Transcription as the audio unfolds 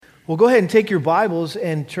Well, go ahead and take your Bibles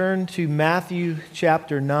and turn to Matthew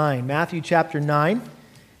chapter 9. Matthew chapter 9.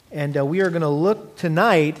 And we are going to look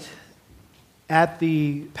tonight at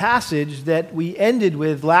the passage that we ended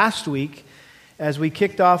with last week as we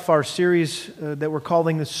kicked off our series that we're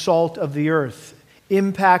calling the Salt of the Earth,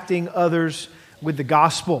 impacting others with the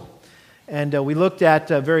gospel. And we looked at,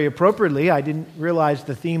 very appropriately, I didn't realize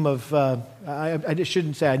the theme of, I just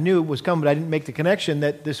shouldn't say I knew it was coming, but I didn't make the connection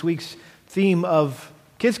that this week's theme of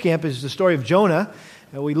Kids Camp is the story of Jonah.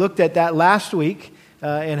 We looked at that last week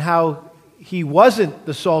and how he wasn't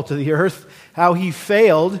the salt of the earth, how he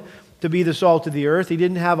failed to be the salt of the earth. He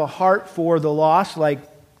didn't have a heart for the lost like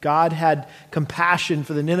God had compassion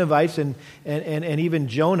for the Ninevites and even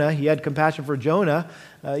Jonah. He had compassion for Jonah.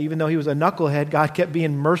 Even though he was a knucklehead, God kept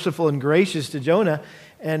being merciful and gracious to Jonah.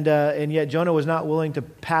 And yet Jonah was not willing to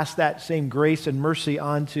pass that same grace and mercy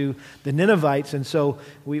on to the Ninevites. And so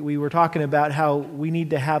we were talking about how we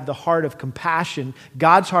need to have the heart of compassion,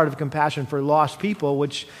 God's heart of compassion for lost people,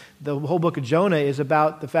 which the whole book of Jonah is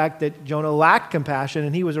about the fact that Jonah lacked compassion,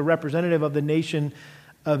 and he was a representative of the nation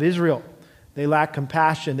of Israel. They lacked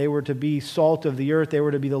compassion. They were to be salt of the earth. They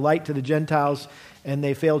were to be the light to the Gentiles, and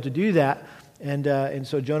they failed to do that. And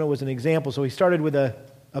so Jonah was an example. So he started with a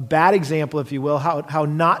bad example, if you will, how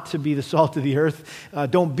not to be the salt of the earth.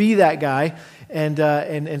 Don't be that guy.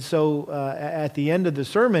 And so at the end of the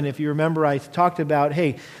sermon, if you remember, I talked about,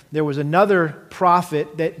 hey, there was another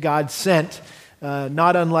prophet that God sent,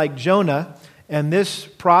 not unlike Jonah. And this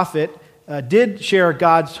prophet did share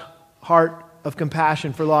God's heart of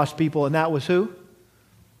compassion for lost people. And that was who?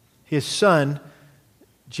 His son,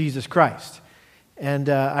 Jesus Christ. And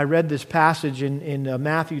I read this passage in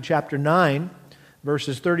Matthew chapter 9,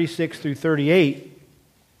 verses 36 through 38,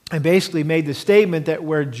 and basically made the statement that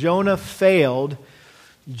where Jonah failed,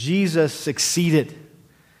 Jesus succeeded.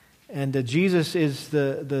 And Jesus is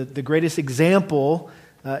the greatest example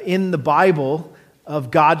in the Bible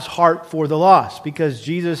of God's heart for the lost, because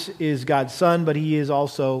Jesus is God's son, but he is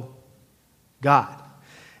also God.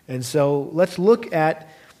 And so let's look at,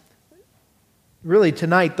 really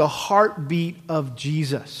tonight, the heartbeat of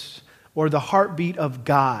Jesus, or the heartbeat of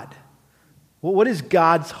God. Well, what is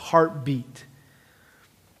God's heartbeat?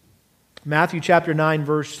 Matthew chapter 9,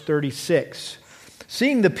 verse 36.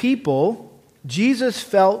 Seeing the people, Jesus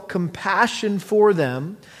felt compassion for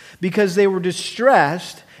them because they were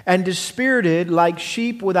distressed and dispirited like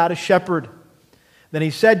sheep without a shepherd. Then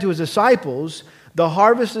he said to his disciples, "The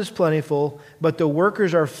harvest is plentiful, but the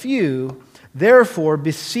workers are few. Therefore,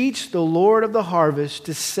 beseech the Lord of the harvest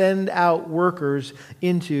to send out workers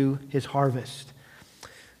into his harvest."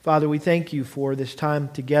 Father, we thank you for this time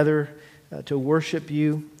together to worship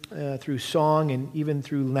you through song and even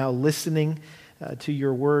through now listening to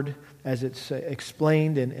your word as it's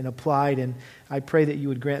explained and applied. And I pray that you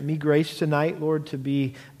would grant me grace tonight, Lord, to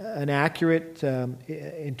be an accurate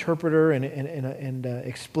interpreter and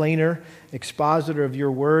explainer, expositor of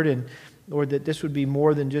your word. And Lord, that this would be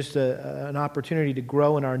more than just an opportunity to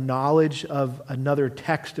grow in our knowledge of another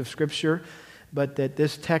text of Scripture, but that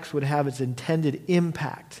this text would have its intended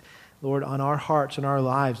impact, Lord, on our hearts and our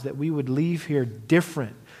lives, that we would leave here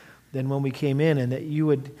different than when we came in, and that you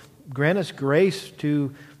would grant us grace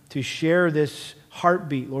to share this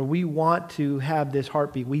heartbeat. Lord, we want to have this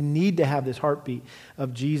heartbeat. We need to have this heartbeat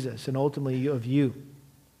of Jesus and ultimately of you.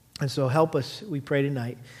 And so help us, we pray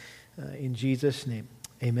tonight, in Jesus' name.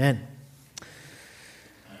 Amen.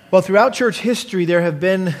 Well, throughout church history, there have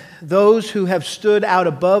been those who have stood out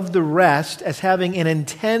above the rest as having an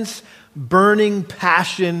intense, burning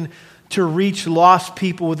passion to reach lost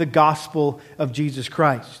people with the gospel of Jesus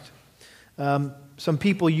Christ. Some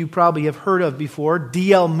people you probably have heard of before.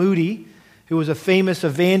 D.L. Moody, who was a famous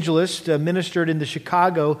evangelist, ministered in the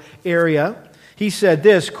Chicago area. He said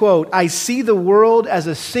this, quote, "I see the world as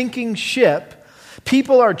a sinking ship.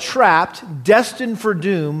 People are trapped, destined for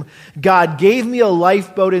doom. God gave me a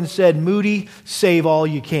lifeboat and said, 'Moody, save all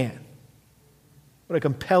you can.'" What a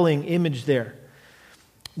compelling image there.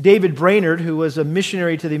 David Brainerd, who was a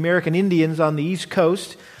missionary to the American Indians on the East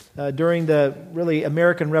Coast during the really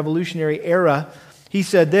American Revolutionary era, he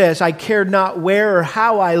said this, "I cared not where or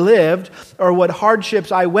how I lived or what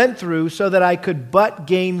hardships I went through so that I could but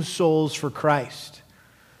gain souls for Christ."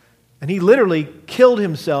 And he literally killed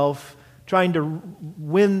himself trying to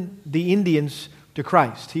win the Indians to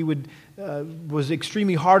Christ. He was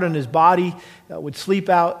extremely hard on his body, would sleep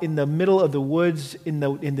out in the middle of the woods in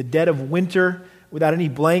the dead of winter without any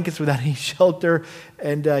blankets, without any shelter.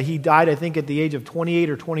 And he died, I think, at the age of 28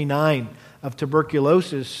 or 29 of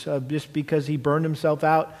tuberculosis just because he burned himself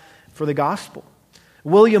out for the gospel.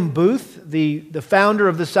 William Booth, the founder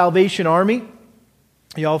of the Salvation Army,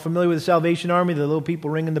 You all familiar with the Salvation Army, the little people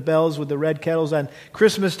ringing the bells with the red kettles on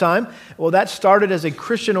Christmas time? Well, that started as a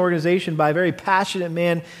Christian organization by a very passionate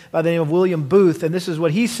man by the name of William Booth, and this is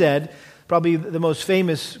what he said, probably the most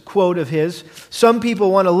famous quote of his. Some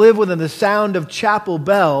people want to live within the sound of chapel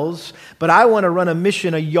bells, but I want to run a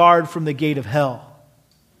mission a yard from the gate of hell.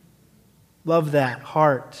 Love that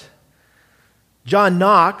heart. John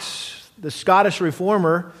Knox, the Scottish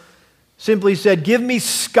reformer, simply said, "Give me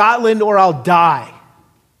Scotland or I'll die."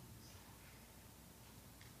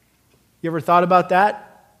 You ever thought about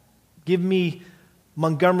that? Give me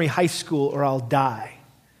Montgomery High School or I'll die.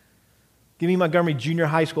 Give me Montgomery Junior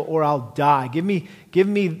High School or I'll die. Give me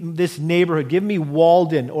this neighborhood. Give me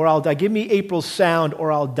Walden or I'll die. Give me April Sound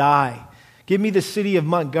or I'll die. Give me the city of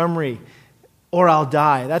Montgomery or I'll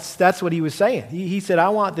die. That's what he was saying. He said, I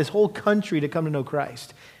want this whole country to come to know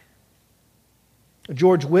Christ.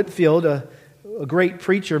 George Whitefield, a great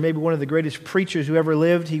preacher, maybe one of the greatest preachers who ever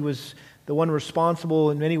lived. He was the one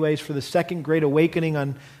responsible in many ways for the Second Great Awakening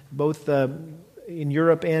on both in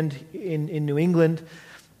Europe and in New England.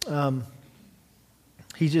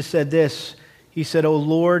 He just said this. He said, "O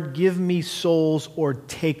Lord, give me souls or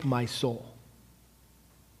take my soul."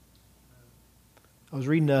 I was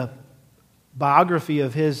reading a biography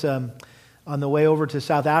of his on the way over to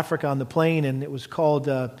South Africa on the plane, and it was called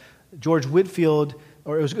George Whitefield,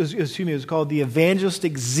 or it was called The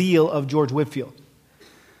Evangelistic Zeal of George Whitefield.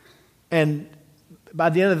 And by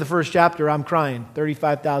the end of the first chapter, I'm crying,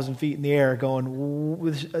 35,000 feet in the air, going,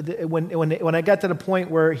 when I got to the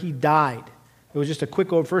point where he died, it was just a quick,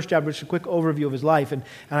 first chapter, just a quick overview of his life. And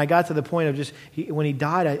I got to the point of just, when he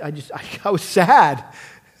died, I was sad.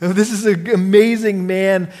 This is an amazing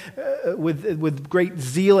man with great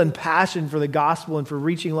zeal and passion for the gospel and for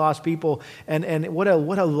reaching lost people. And what a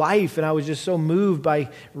life. And I was just so moved by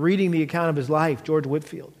reading the account of his life, George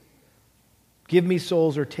Whitefield. Give me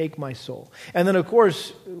souls or take my soul. And then, of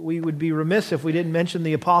course, we would be remiss if we didn't mention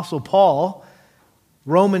the Apostle Paul.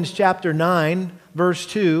 Romans chapter 9, verse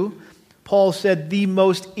 2, Paul said the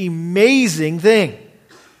most amazing thing.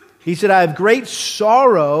 He said, "I have great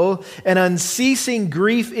sorrow and unceasing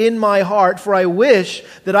grief in my heart, for I wish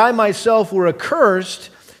that I myself were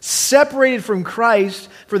accursed, separated from Christ,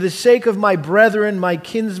 for the sake of my brethren, my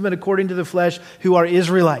kinsmen according to the flesh, who are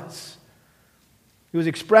Israelites." He was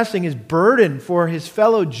expressing his burden for his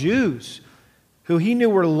fellow Jews, who he knew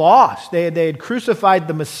were lost. They had crucified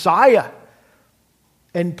the Messiah.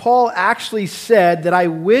 And Paul actually said that I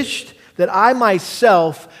wished that I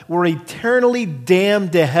myself were eternally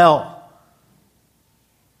damned to hell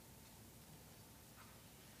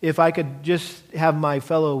if I could just have my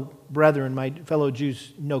fellow brethren, my fellow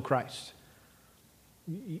Jews know Christ.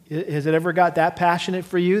 Has it ever got that passionate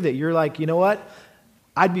for you that you're like, you know what?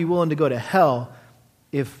 I'd be willing to go to hell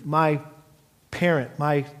if my parent,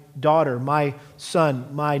 my daughter, my son,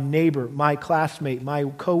 my neighbor, my classmate, my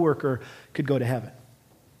coworker could go to heaven.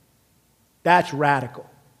 That's radical.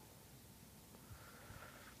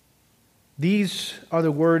 These are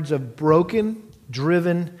the words of broken,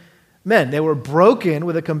 driven men. They were broken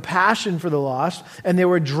with a compassion for the lost, and they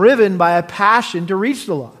were driven by a passion to reach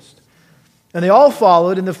the lost. And they all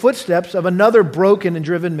followed in the footsteps of another broken and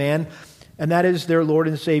driven man, and that is their Lord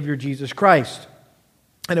and Savior, Jesus Christ.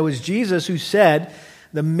 And it was Jesus who said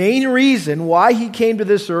the main reason why he came to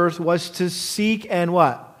this earth was to seek and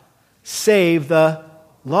what? Save the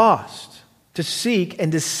lost. To seek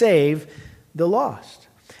and to save the lost.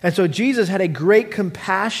 And so Jesus had a great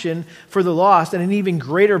compassion for the lost and an even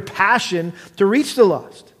greater passion to reach the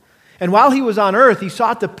lost. And while he was on earth, he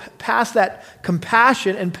sought to pass that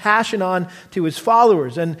compassion and passion on to his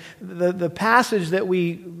followers. And the passage that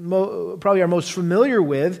we probably are most familiar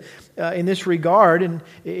with in this regard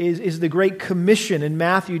is the Great Commission in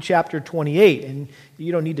Matthew chapter 28. And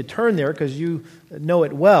you don't need to turn there because you know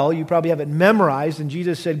it well. You probably have it memorized. And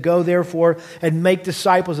Jesus said, "Go therefore and make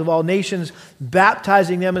disciples of all nations,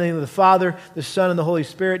 baptizing them in the name of the Father, the Son, and the Holy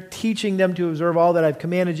Spirit, teaching them to observe all that I've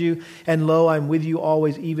commanded you. And lo, I'm with you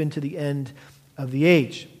always, even to the end of the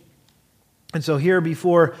age." And so here,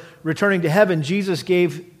 before returning to heaven, Jesus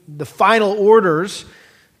gave the final orders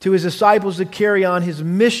to his disciples to carry on his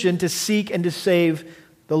mission to seek and to save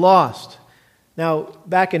the lost. Now,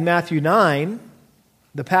 back in Matthew 9,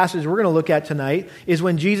 the passage we're going to look at tonight is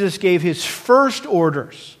when Jesus gave his first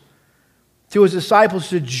orders to his disciples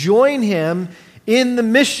to join him in the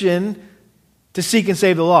mission to seek and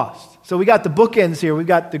save the lost. So we got the bookends here. We've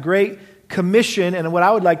got the Great Commission and what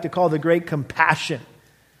I would like to call the Great Compassion.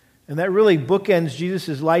 And that really bookends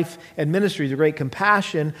Jesus' life and ministry, the Great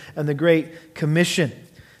Compassion and the Great Commission.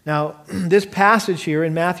 Now, this passage here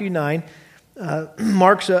in Matthew 9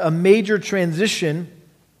 marks a major transition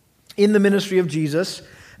in the ministry of Jesus.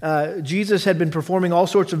 Jesus had been performing all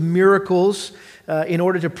sorts of miracles in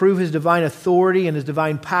order to prove his divine authority and his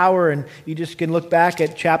divine power. And you just can look back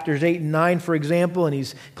at chapters 8 and 9, for example, and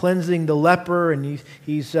he's cleansing the leper, and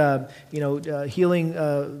he's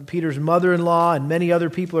healing Peter's mother-in-law, and many other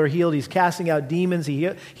people are healed. He's casting out demons. He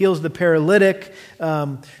heals the paralytic.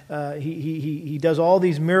 He does all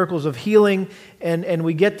these miracles of healing. And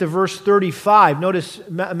we get to verse 35. Notice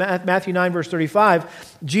Matthew 9, verse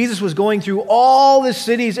 35. Jesus was going through all the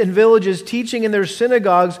cities and villages, teaching in their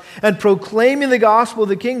synagogues and proclaiming the gospel of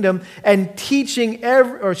the kingdom, and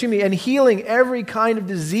and healing every kind of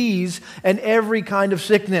disease and every kind of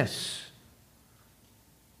sickness.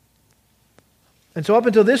 And so up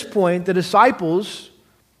until this point, the disciples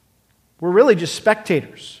were really just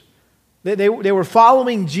spectators. They were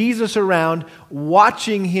following Jesus around,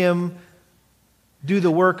 watching him do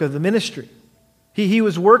the work of the ministry. He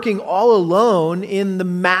was working all alone in the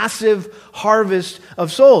massive harvest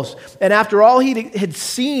of souls. And after all he had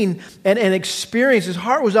seen and experienced, his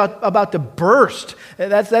heart was about to burst.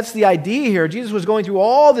 That's the idea here. Jesus was going through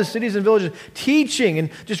all the cities and villages, teaching and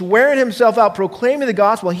just wearing himself out, proclaiming the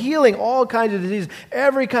gospel, healing all kinds of diseases,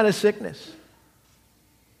 every kind of sickness.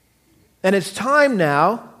 And it's time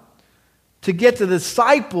now to get the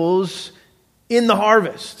disciples in the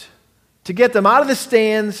harvest, to get them out of the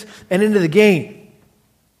stands and into the game.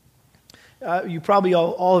 You probably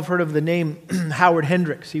all have heard of the name Howard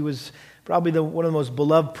Hendricks. He was probably one of the most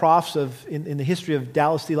beloved profs in the history of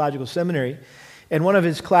Dallas Theological Seminary. And one of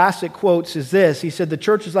his classic quotes is this. He said, "The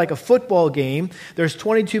church is like a football game. There's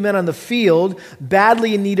 22 men on the field,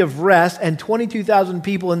 badly in need of rest, and 22,000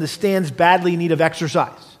 people in the stands, badly in need of exercise."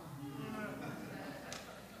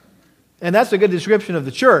 And that's a good description of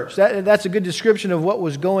the church. That's a good description of what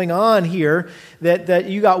was going on here, that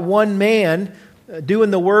you got one man doing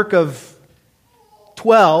the work of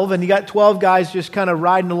 12, and you got 12 guys just kind of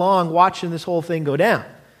riding along, watching this whole thing go down.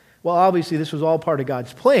 Well, obviously, this was all part of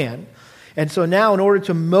God's plan. And so now, in order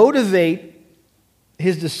to motivate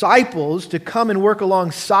his disciples to come and work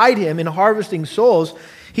alongside him in harvesting souls,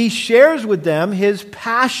 he shares with them his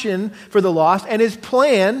passion for the lost and his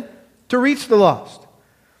plan to reach the lost.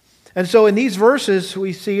 And so in these verses,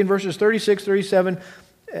 we see in verses 36, 37,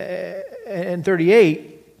 and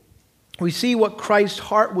 38, we see what Christ's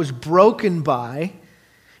heart was broken by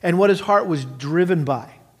and what his heart was driven by.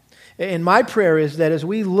 And my prayer is that as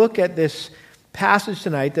we look at this passage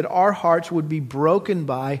tonight, that our hearts would be broken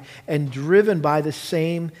by and driven by the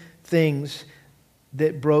same things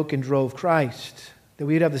that broke and drove Christ. That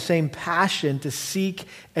we would have the same passion to seek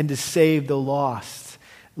and to save the lost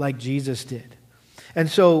like Jesus did. And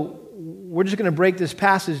so we're just going to break this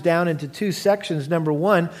passage down into two sections. Number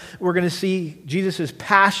one, we're going to see Jesus'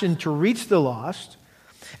 passion to reach the lost.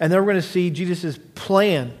 And then we're going to see Jesus'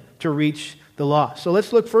 plan to reach the lost. So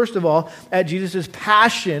let's look first of all at Jesus'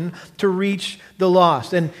 passion to reach the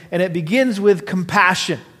lost. And it begins with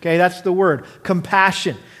compassion. Okay, that's the word,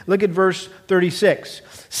 compassion. Look at verse 36.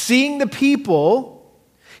 Seeing the people,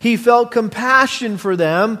 he felt compassion for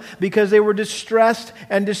them because they were distressed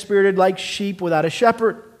and dispirited like sheep without a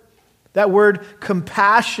shepherd. That word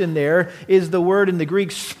compassion there is the word in the Greek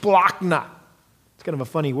splachna. It's kind of a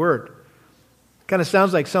funny word. Kind of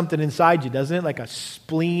sounds like something inside you, doesn't it? Like a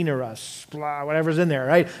spleen or a whatever's in there,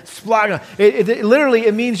 right? Splachna. It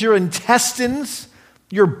literally means your intestines,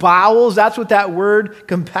 your bowels. That's what that word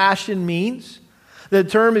compassion means. The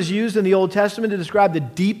term is used in the Old Testament to describe the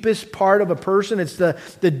deepest part of a person. It's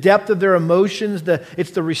the depth of their emotions.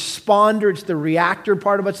 It's the responder. It's the reactor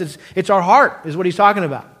part of us. It's our heart is what he's talking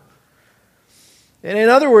about. And in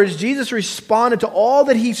other words, Jesus responded to all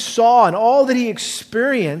that he saw and all that he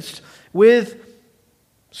experienced with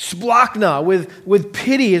splachna, with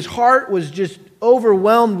pity. His heart was just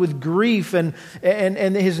overwhelmed with grief, and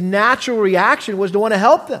his natural reaction was to want to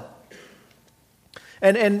help them.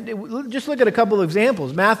 And just look at a couple of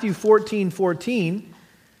examples. Matthew 14:14.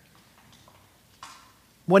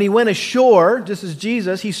 When he went ashore, just as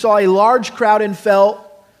Jesus, he saw a large crowd and felt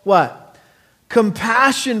what?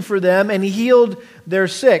 Compassion for them, and he healed their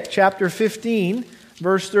sick. Chapter 15,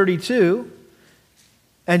 verse 32.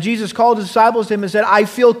 And Jesus called his disciples to him and said, I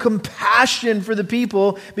feel compassion for the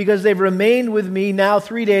people because they've remained with me now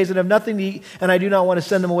 3 days and have nothing to eat, and I do not want to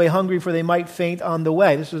send them away hungry, for they might faint on the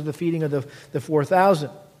way. This was the feeding of the 4,000.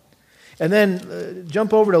 And then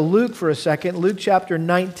jump over to Luke for a second. Luke chapter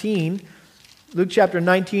 19,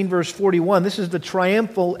 verse 41. This is the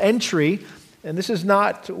triumphal entry, and this is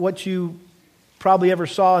not what you probably ever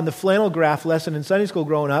saw in the flannel graph lesson in Sunday school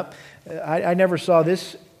growing up. I never saw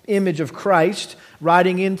this image of Christ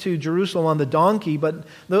riding into Jerusalem on the donkey. But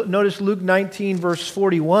notice Luke 19, verse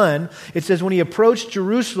 41. It says, when he approached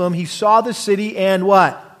Jerusalem, he saw the city and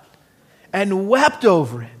what? And wept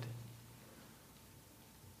over it.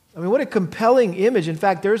 I mean, what a compelling image. In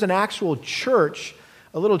fact, there's an actual church,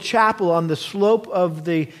 a little chapel on the slope of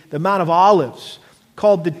the Mount of Olives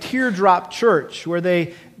called the Teardrop Church, where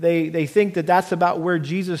they think that that's about where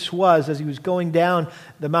Jesus was as he was going down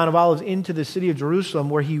the Mount of Olives into the city of Jerusalem,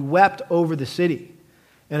 where he wept over the city.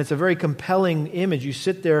 And it's a very compelling image. You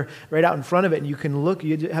sit there right out in front of it and you can look,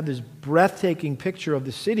 you have this breathtaking picture of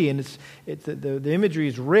the city, and the imagery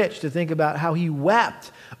is rich to think about how he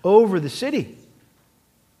wept over the city.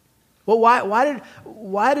 Well,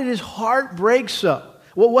 why did his heart break so?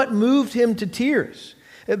 Well, what moved him to tears?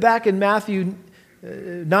 Back in Matthew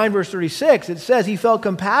 9, verse 36, it says he felt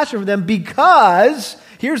compassion for them because,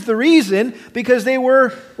 here's the reason, because they were,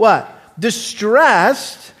 what?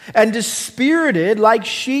 Distressed and dispirited like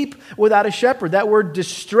sheep without a shepherd. That word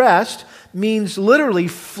distressed means literally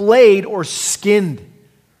flayed or skinned.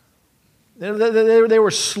 They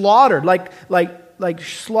were slaughtered like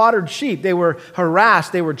slaughtered sheep. They were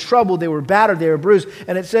harassed, they were troubled, they were battered, they were bruised.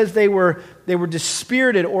 And it says they were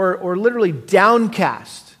dispirited or literally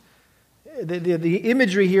downcast. The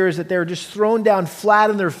imagery here is that they were just thrown down flat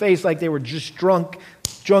on their face like they were just drunk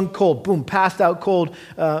cold, boom, passed out cold,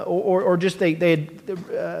 or just they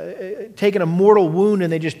had taken a mortal wound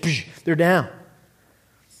and they're down.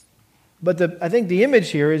 But I think the image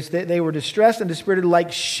here is that they were distressed and dispirited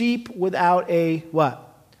like sheep without a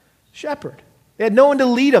what? Shepherd. They had no one to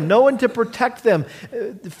lead them, no one to protect them,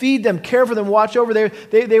 feed them, care for them, watch over them.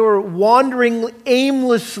 They were wandering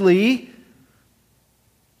aimlessly.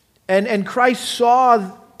 And Christ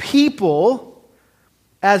saw people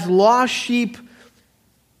as lost sheep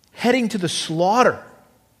heading to the slaughter.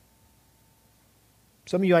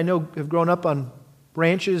 Some of you I know have grown up on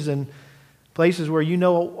ranches and places where you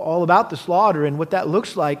know all about the slaughter and what that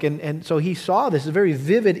looks like. And so he saw this, a very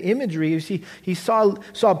vivid imagery. You see, he saw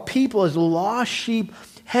people as lost sheep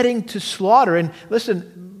heading to slaughter. And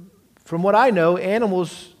listen, from what I know,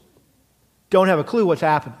 animals don't have a clue what's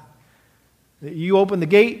happening. You open the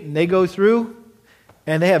gate and they go through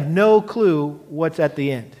and they have no clue what's at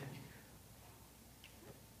the end.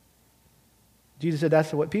 Jesus said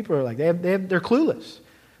that's what people are like. They're clueless.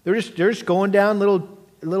 They're just going down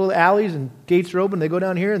little alleys and gates are open. They go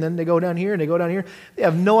down here and then they go down here and they go down here. They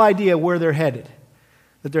have no idea where they're headed,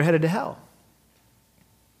 that they're headed to hell.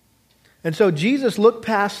 And so Jesus looked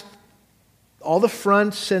past all the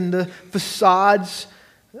fronts and the facades,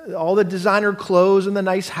 all the designer clothes and the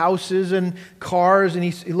nice houses and cars, and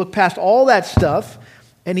he looked past all that stuff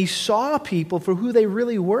and he saw people for who they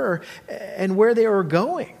really were and where they were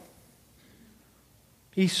going.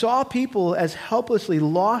 He saw people as helplessly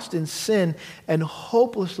lost in sin and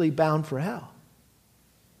hopelessly bound for hell.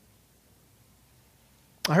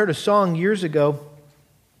 I heard a song years ago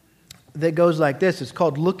that goes like this. It's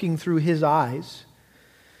called Looking Through His Eyes.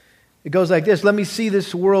 It goes like this. Let me see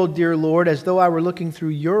this world, dear Lord, as though I were looking through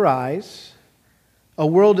your eyes. A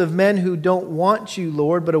world of men who don't want you,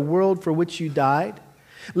 Lord, but a world for which you died.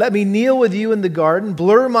 Let me kneel with you in the garden,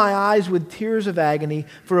 blur my eyes with tears of agony,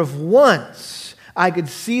 for if once I could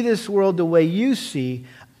see this world the way you see,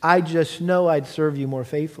 I just know I'd serve you more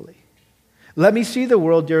faithfully. Let me see the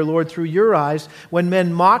world, dear Lord, through your eyes. When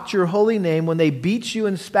men mocked your holy name, when they beat you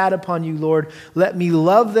and spat upon you, Lord, let me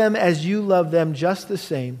love them as you love them just the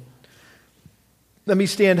same. Let me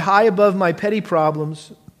stand high above my petty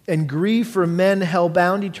problems and grieve for men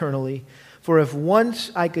hell-bound eternally. For if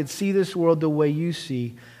once I could see this world the way you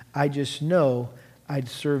see, I just know I'd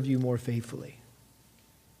serve you more faithfully.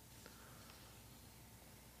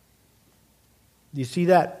 Do you see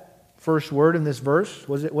that first word in this verse?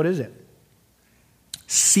 What is it?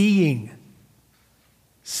 Seeing.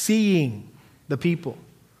 Seeing the people.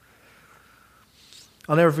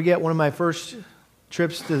 I'll never forget one of my first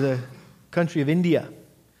trips to the country of India.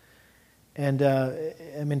 And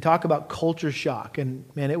talk about culture shock. And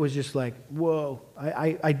man, it was just like, whoa.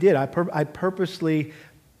 I did. I purposely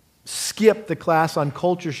skipped the class on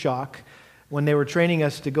culture shock when they were training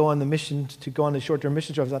us to go on the mission, to go on the short-term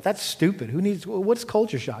mission trip. I thought, that's stupid. What's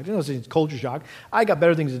culture shock? You know, it's culture shock. I got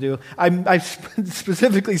better things to do. I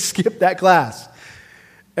specifically skipped that class.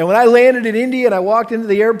 And when I landed in India and I walked into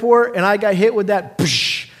the airport and I got hit with that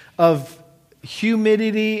of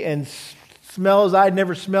humidity and smells I'd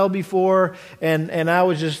never smelled before, and I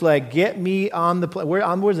was just like, get me on the plane.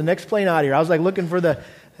 Where's the next plane out of here? I was like looking for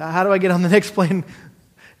how do I get on the next plane?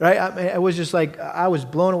 Right? I was just like, I was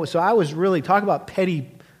blown away. So I was really, talk about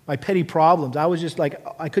my petty problems. I was just like,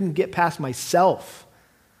 I couldn't get past myself.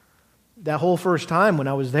 that whole first time when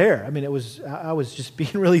I was there. I mean, I was just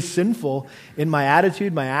being really sinful in my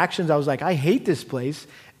attitude, my actions. I was like, I hate this place,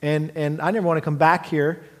 and I never want to come back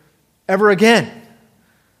here ever again.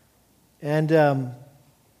 And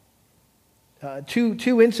two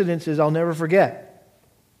incidences I'll never forget.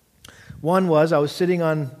 One was I was sitting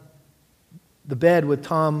on the bed with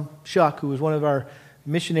Tom Shuck, who was one of our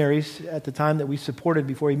missionaries at the time that we supported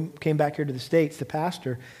before he came back here to the States, the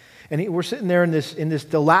pastor. And we're sitting there in this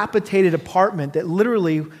dilapidated apartment that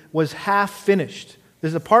literally was half finished.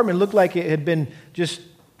 This apartment looked like it had been just,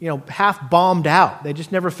 half bombed out. They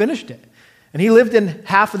just never finished it. And he lived in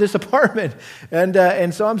half of this apartment.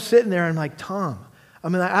 And so I'm sitting there and I'm like, Tom,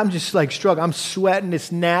 I'm just like struggling. I'm sweating.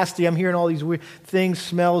 It's nasty. I'm hearing all these weird things,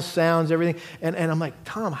 smells, sounds, everything. And I'm like,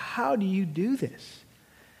 Tom, how do you do this?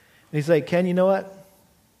 And he's like, Ken, you know what?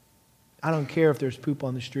 I don't care if there's poop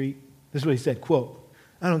on the street. This is what he said, quote,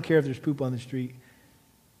 I don't care if there's poop on the street.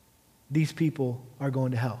 These people are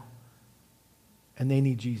going to hell. And they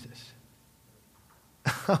need Jesus.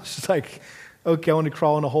 I was just like, okay, I want to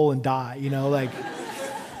crawl in a hole and die,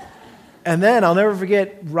 And then I'll never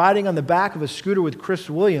forget riding on the back of a scooter with Chris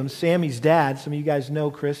Williams, Sammy's dad. Some of you guys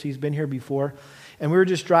know Chris. He's been here before. And we were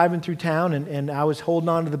just driving through town, and I was holding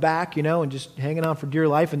on to the back, and just hanging on for dear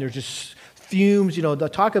life. And there's just fumes,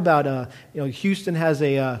 talk about, Houston has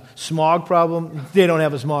a smog problem. They don't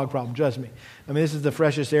have a smog problem, trust me. I mean, this is the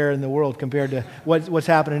freshest air in the world compared to what's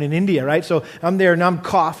happening in India, right? So I'm there, and I'm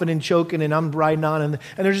coughing and choking, and I'm riding on, and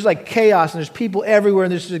there's just like chaos, and there's people everywhere,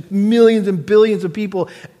 and there's like millions and billions of people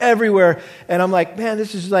everywhere. And I'm like, man,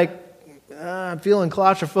 this is like, I'm feeling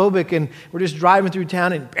claustrophobic, and we're just driving through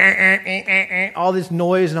town, and all this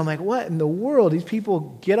noise, and I'm like, what in the world? These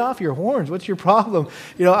people, get off your horns. What's your problem?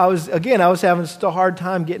 I was having just a hard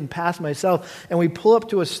time getting past myself, and we pull up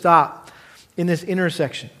to a stop in this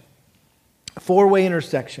intersection, four-way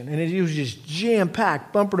intersection, and it was just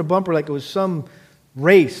jam-packed, bumper to bumper, like it was some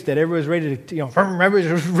race that everybody was ready to,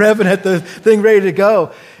 everybody was revving at the thing, ready to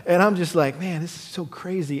go, and I'm just like, man, this is so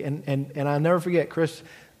crazy, and I'll never forget, Chris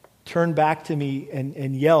turned back to me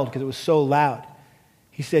and yelled because it was so loud.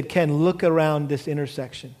 He said, Ken, look around this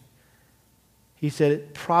intersection. He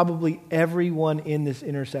said, probably everyone in this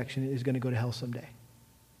intersection is going to go to hell someday.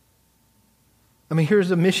 I mean,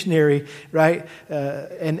 here's a missionary, right?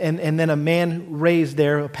 And then a man raised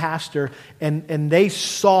there, a pastor, and they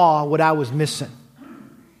saw what I was missing.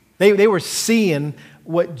 They were seeing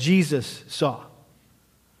what Jesus saw.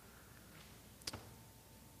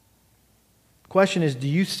 Question is, do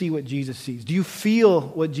you see what Jesus sees? Do you feel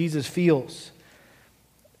what Jesus feels?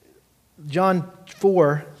 John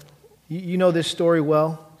 4, you know this story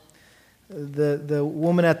well. The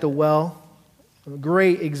woman at the well, a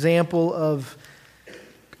great example of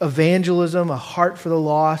evangelism, a heart for the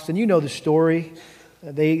lost. And you know the story.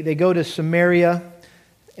 They go to Samaria,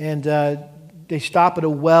 and they stop at a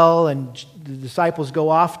well, and the disciples go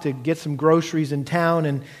off to get some groceries in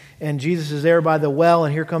town, and Jesus is there by the well,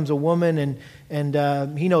 and here comes a woman,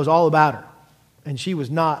 and he knows all about her. And she was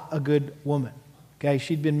not a good woman. Okay,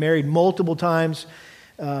 she'd been married multiple times,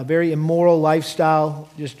 very immoral lifestyle,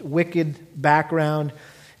 just wicked background.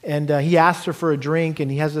 And he asks her for a drink, and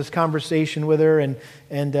he has this conversation with her, and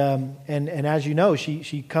as you know,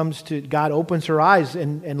 she comes to God, opens her eyes,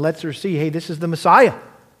 and lets her see, hey, this is the Messiah.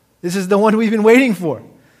 This is the one we've been waiting for.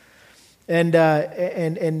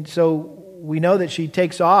 And so we know that she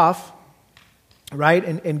takes off, right,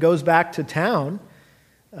 and goes back to town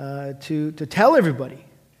to tell everybody.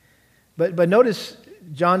 But notice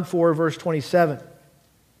John 4, verse 27.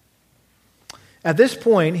 At this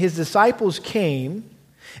point, his disciples came,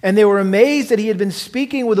 and they were amazed that he had been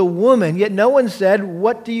speaking with a woman, yet no one said,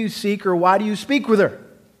 what do you seek, or why do you speak with her?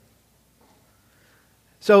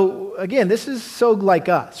 So, again, this is so like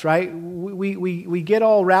us, right? We get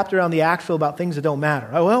all wrapped around the axle about things that don't matter.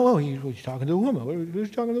 Oh, well, he's talking to a woman. What are you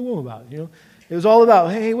talking to the woman about? It was all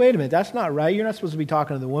about, hey, wait a minute, that's not right. You're not supposed to be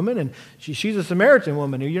talking to the woman, and she's a Samaritan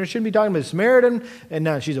woman. You shouldn't be talking about a Samaritan, and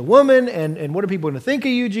now she's a woman, and what are people going to think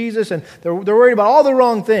of you, Jesus? And they're worried about all the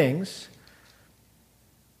wrong things.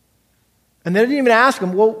 And they didn't even ask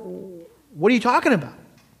him, well, what are you talking about?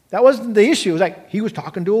 That wasn't the issue. It was like, he was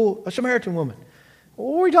talking to a Samaritan woman.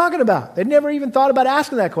 What were we talking about? They'd never even thought about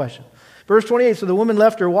asking that question. Verse 28, so the woman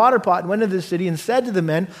left her water pot and went into the city and said to the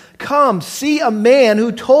men, come, see a man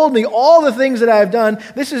who told me all the things that I have done.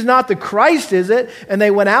 This is not the Christ, is it? And they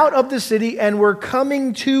went out of the city and were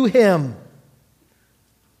coming to him.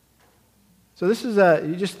 So this is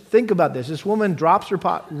you just think about this. This woman drops her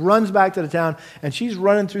pot, runs back to the town, and she's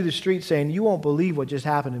running through the street saying, you won't believe what just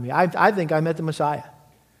happened to me. I think I met the Messiah.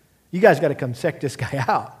 You guys got to come check this guy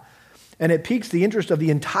out. and it piques the interest of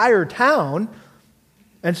the entire town.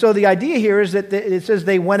 And so the idea here is that it says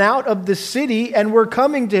they went out of the city and were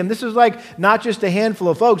coming to him. This is like not just a handful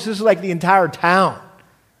of folks. This is like the entire town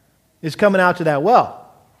is coming out to that well.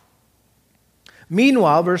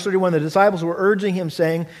 Meanwhile, verse 31, the disciples were urging him,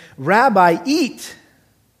 saying, Rabbi, eat.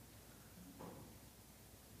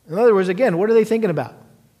 In other words, again, what are they thinking about?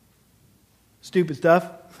 Stupid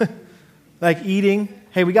stuff. Like eating.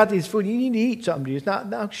 Hey, we got these food. You need to eat something, Jesus.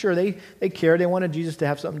 Not sure they care. They wanted Jesus to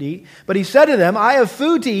have something to eat. But he said to them, I have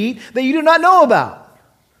food to eat that you do not know about.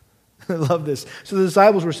 I love this. So the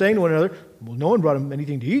disciples were saying to one another, well, no one brought him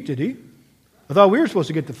anything to eat, did he? I thought we were supposed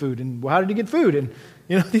to get the food. And how did he get food? And,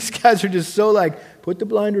 these guys are just so like, put the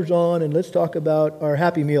blinders on and let's talk about our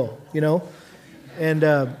Happy Meal,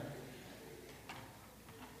 And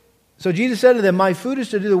so Jesus said to them, my food is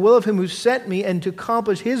to do the will of him who sent me and to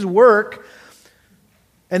accomplish his work.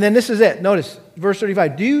 And then this is it. Notice, verse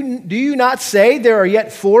 35. Do you not say there are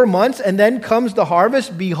yet 4 months and then comes the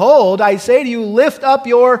harvest? Behold, I say to you, lift up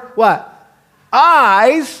your, what?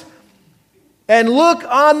 Eyes and look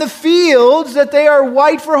on the fields that they are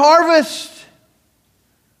white for harvest.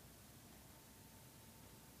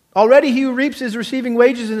 Already he who reaps is receiving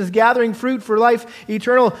wages and is gathering fruit for life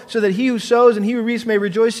eternal, so that he who sows and he who reaps may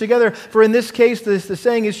rejoice together. For in this case, the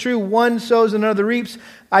saying is true, one sows and another reaps.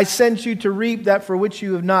 I sent you to reap that for which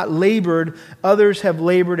you have not labored. Others have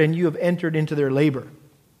labored and you have entered into their labor.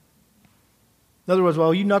 In other words,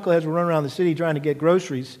 while you knuckleheads were running around the city trying to get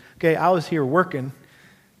groceries, okay, I was here working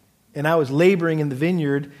and I was laboring in the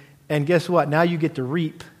vineyard, and guess what? Now you get to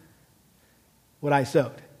reap what I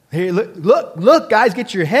sowed. Here, look, guys,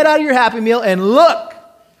 get your head out of your Happy Meal and look.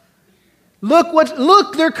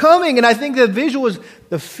 Look, they're coming. And I think the visual is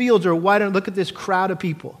the fields are wide open. Look at this crowd of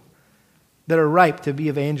people that are ripe to be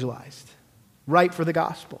evangelized, ripe for the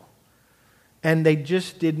gospel. And they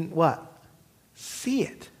just didn't what? See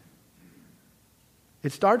it.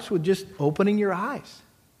 It starts with just opening your eyes.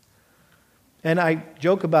 And I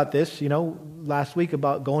joke about this, last week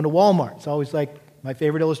about going to Walmart. It's always like my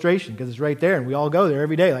favorite illustration because it's right there and we all go there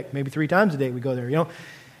every day, like maybe 3 times a day we go there,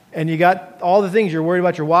 And you got all the things. You're worried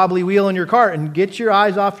about your wobbly wheel in your cart, and get your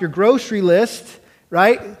eyes off your grocery list,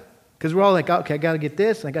 right? Because we're all like, okay, I got to get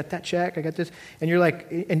this, and I got that check, I got this. And you're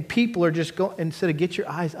like, and people are just going, instead of get your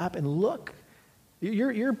eyes up and look.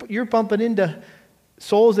 You're bumping into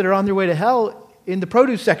souls that are on their way to hell in the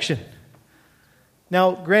produce section.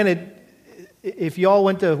 Now, granted, if you all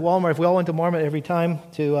went to Walmart, if we all went to Walmart every time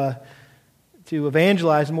to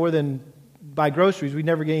evangelize more than buy groceries, we'd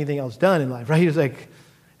never get anything else done in life, right? It's like,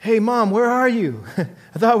 hey, Mom, where are you?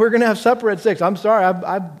 I thought we were going to have supper at 6. I'm sorry,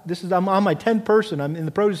 I'm on my 10th person. I'm in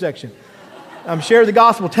the produce section. I'm sharing the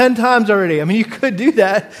gospel 10 times already. I mean, you could do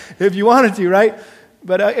that if you wanted to, right?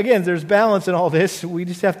 But again, there's balance in all this. We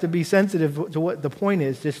just have to be sensitive to what the point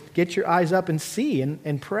is. Just get your eyes up and see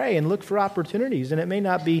and pray and look for opportunities. And it may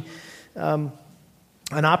not be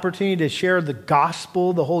an opportunity to share the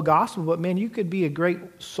gospel, the whole gospel, but man, you could be a great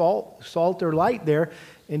salt or light there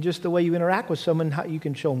in just the way you interact with someone. How you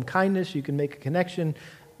can show them kindness, you can make a connection,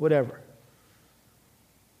 whatever.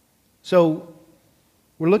 So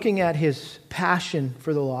we're looking at his passion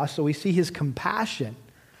for the lost. So we see his compassion.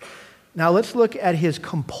 Now let's look at his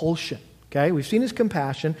compulsion. Okay, we've seen his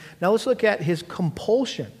compassion. Now let's look at his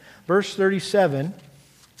compulsion. Verse 37,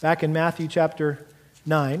 back in Matthew chapter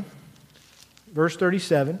 9. Verse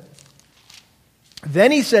 37, then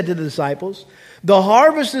he said to the disciples, the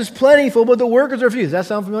harvest is plentiful, but the workers are few. Does that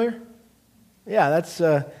sound familiar? Yeah, that's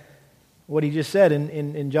what he just said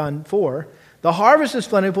in John 4. The harvest is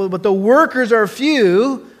plentiful, but the workers are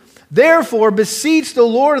few. Therefore, beseech the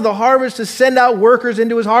Lord of the harvest to send out workers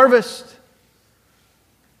into his harvest.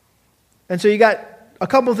 And so you got a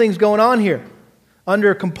couple of things going on here.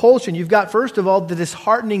 Under compulsion, you've got, first of all, the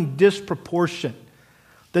disheartening disproportion.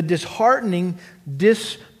 The disheartening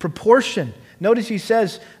disproportion. Notice he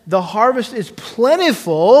says, the harvest is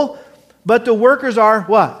plentiful, but the workers are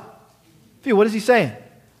what? Few. What is he saying?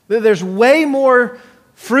 There's way more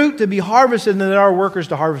fruit to be harvested than there are workers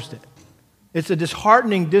to harvest it. It's a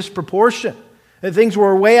disheartening disproportion. Things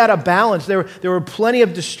were way out of balance. There were plenty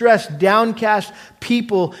of distressed, downcast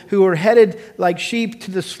people who were headed like sheep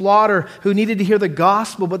to the slaughter, who needed to hear the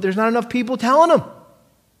gospel, but there's not enough people telling them.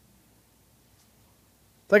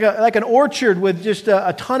 Like an orchard with just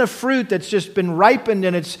a ton of fruit that's just been ripened,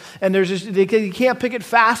 and there's just you can't pick it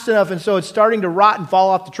fast enough, and so it's starting to rot and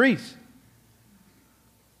fall off the trees.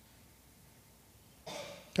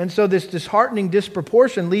 And so this disheartening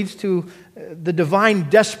disproportion leads to the divine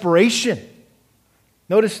desperation.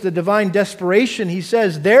 Notice the divine desperation. He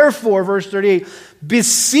says, therefore, verse 38,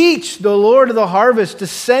 beseech the Lord of the harvest to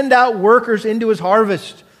send out workers into his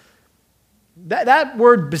harvest. That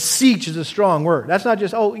word beseech is a strong word. That's not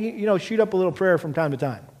just, shoot up a little prayer from time to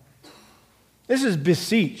time. This is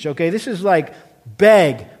beseech, okay? This is like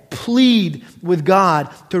beg, plead with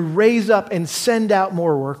God to raise up and send out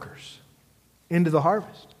more workers into the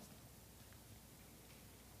harvest.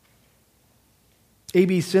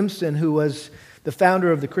 A.B. Simpson, who was the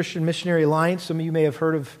founder of the Christian Missionary Alliance, some of you may have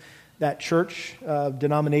heard of that church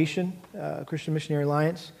denomination, Christian Missionary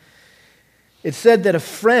Alliance. It said that a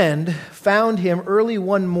friend found him early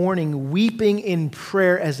one morning weeping in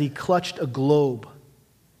prayer as he clutched a globe.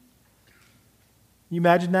 You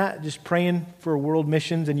imagine that? Just praying for world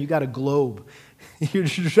missions and you got a globe. You're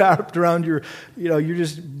just wrapped around you're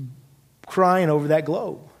just crying over that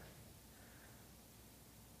globe.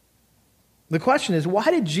 The question is, why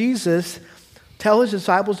did Jesus tell his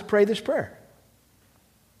disciples to pray this prayer?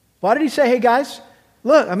 Why did he say, hey guys,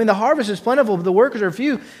 look, the harvest is plentiful, but the workers are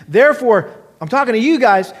few. Therefore, I'm talking to you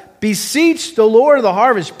guys, beseech the Lord of the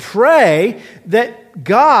harvest. Pray that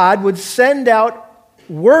God would send out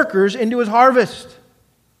workers into his harvest.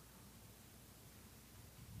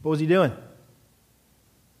 What was he doing?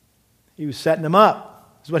 He was setting them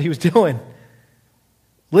up. That's what he was doing.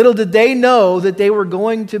 Little did they know that they were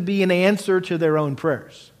going to be an answer to their own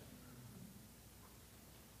prayers.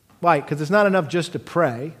 Why? Because it's not enough just to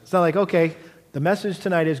pray. It's not like, okay, the message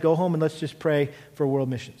tonight is go home and let's just pray for world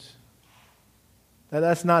missions.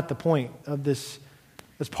 That's not the point of this.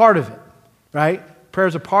 That's part of it, right? Prayer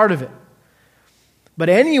is a part of it. But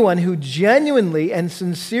anyone who genuinely and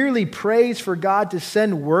sincerely prays for God to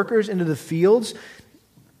send workers into the fields,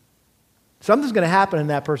 something's going to happen in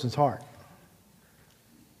that person's heart.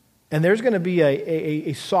 And there's going to be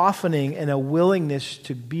a softening and a willingness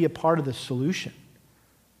to be a part of the solution.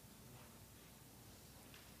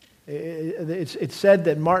 It's said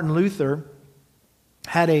that Martin Luther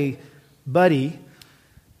had a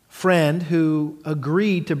friend who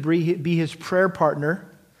agreed to be his prayer partner.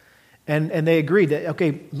 And they agreed that,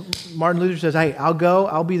 okay, Martin Luther says, hey,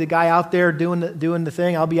 I'll be the guy out there doing the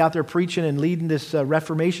thing. I'll be out there preaching and leading this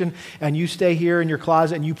Reformation, and you stay here in your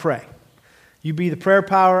closet and you pray. You be the prayer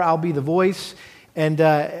power, I'll be the voice. And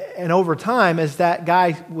over time, as that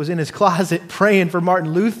guy was in his closet praying for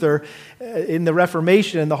Martin Luther in the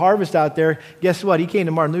Reformation and the harvest out there, guess what? He came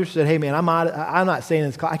to Martin Luther and said, hey man, I'm not staying in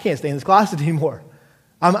this closet. I can't stay in this closet anymore.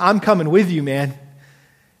 I'm coming with you, man.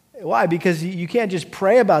 Why? Because you can't just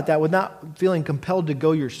pray about that without feeling compelled to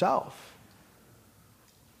go yourself.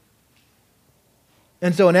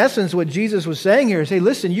 And so in essence, what Jesus was saying here is, hey,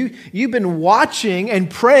 listen, you've been watching and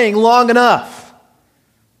praying long enough.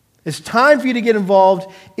 It's time for you to get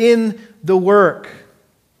involved in the work.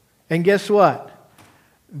 And guess what?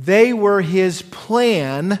 They were his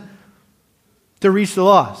plan to reach the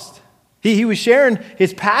lost. He was sharing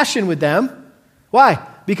his passion with them. Why?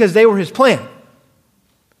 Because they were his plan.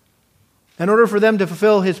 In order for them to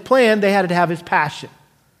fulfill his plan, they had to have his passion.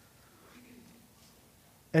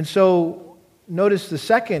 And so, notice the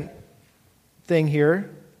second thing here.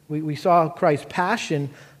 We saw Christ's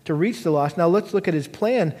passion to reach the lost. Now let's look at his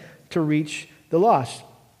plan to reach the lost.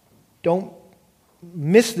 Don't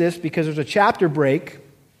miss this because there's a chapter break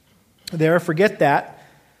there. Forget that.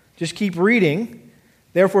 Just keep reading.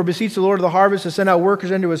 Therefore, beseech the Lord of the harvest to send out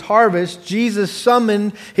workers into his harvest. Jesus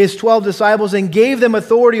summoned his 12 disciples and gave them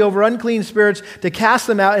authority over unclean spirits to cast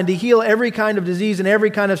them out and to heal every kind of disease and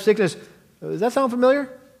every kind of sickness. Does that sound familiar?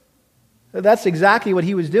 That's exactly what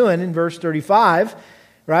he was doing in verse 35,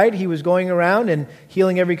 right? He was going around and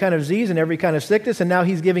healing every kind of disease and every kind of sickness, and now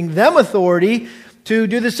he's giving them authority to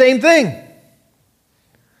do the same thing.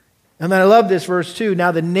 And then I love this verse 2.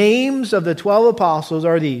 Now the names of the 12 apostles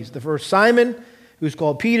are these. The first, Simon, who's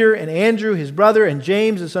called Peter, and Andrew, his brother, and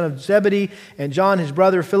James, the son of Zebedee, and John, his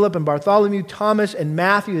brother, Philip, and Bartholomew, Thomas, and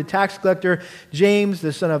Matthew, the tax collector, James,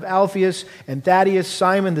 the son of Alphaeus, and Thaddeus,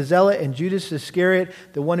 Simon the zealot, and Judas Iscariot,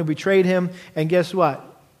 the one who betrayed him. And guess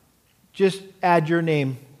what? Just add your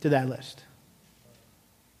name to that list.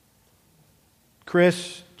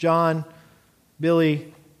 Chris, John,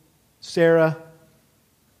 Billy, Sarah,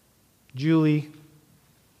 Julie.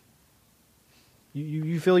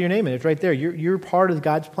 You fill your name in. It's right there. You're part of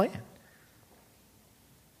God's plan.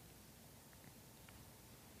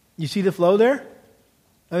 You see the flow there?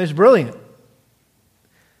 I mean, it's brilliant.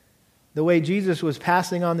 The way Jesus was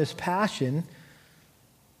passing on this passion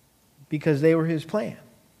because they were his plan.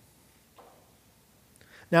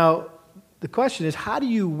 Now, the question is, how do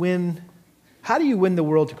you win the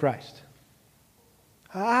world to Christ?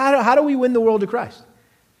 How do we win the world to Christ?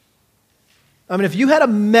 I mean, if you had a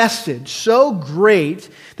message so great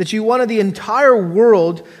that you wanted the entire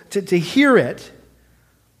world to hear it,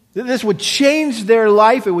 that this would change their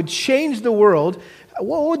life, it would change the world,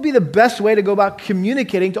 what would be the best way to go about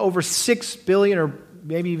communicating to over 6 billion or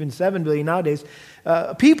maybe even 7 billion nowadays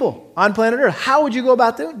people on planet Earth? How would you go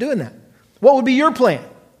about doing that? What would be your plan?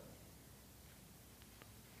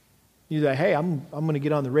 You'd say, hey, I'm going to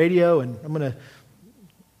get on the radio and I'm going to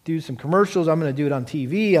do some commercials. I'm going to do it on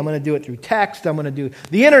TV. I'm going to do it through text. I'm going to do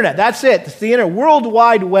the internet. That's it. It's the internet, World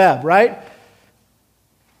Wide Web, right?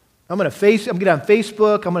 I'm going to get on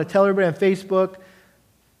Facebook. I'm going to tell everybody on Facebook.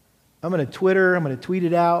 I'm going to Twitter. I'm going to tweet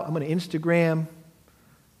it out. I'm going to Instagram.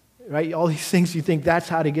 Right? All these things you think that's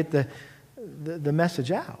how to get the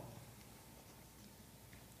message out.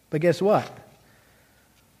 But guess what?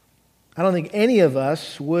 I don't think any of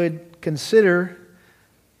us would consider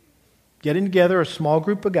getting together a small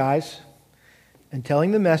group of guys and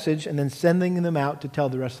telling the message and then sending them out to tell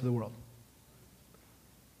the rest of the world.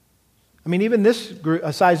 I mean, even this group,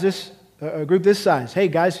 a group this size, hey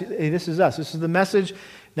guys, hey, this is us. This is the message.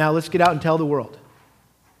 Now let's get out and tell the world.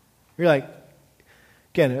 You're like,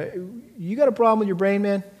 Ken, you got a problem with your brain,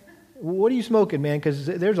 man? What are you smoking, man? Because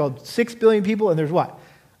there's 6 billion people and there's what?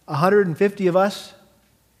 150 of us?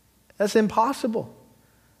 That's impossible.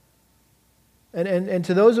 And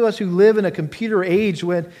to those of us who live in a computer age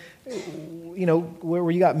when, where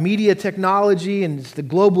you got media technology and it's the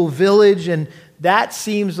global village, and that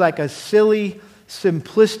seems like a silly,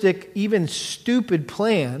 simplistic, even stupid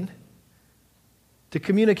plan to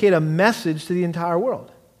communicate a message to the entire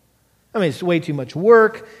world. I mean, it's way too much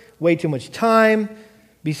work, way too much time.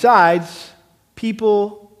 Besides,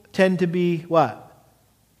 people tend to be what?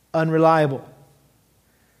 Unreliable.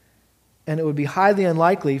 And it would be highly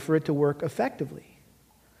unlikely for it to work effectively.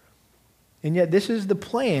 And yet this is the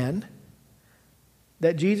plan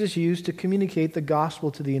that Jesus used to communicate the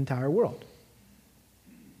gospel to the entire world.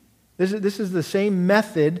 This is the same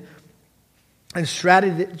method and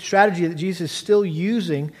strategy that Jesus is still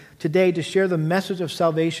using today to share the message of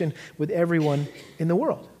salvation with everyone in the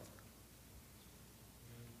world.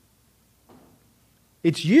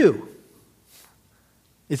 It's you.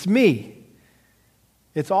 It's me.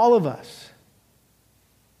 It's all of us.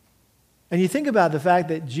 And you think about the fact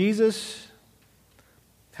that Jesus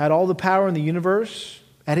had all the power in the universe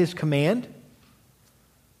at his command.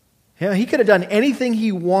 He could have done anything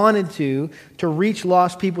he wanted to reach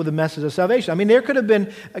lost people with the message of salvation. I mean,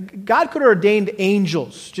 God could have ordained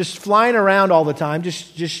angels just flying around all the time,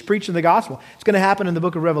 just preaching the gospel. It's going to happen in the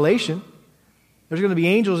book of Revelation. There's going to be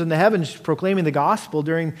angels in the heavens proclaiming the gospel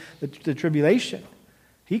during the tribulation.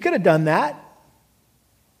 He could have done that.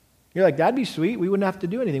 You're like, that'd be sweet. We wouldn't have to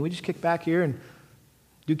do anything. We just kick back here and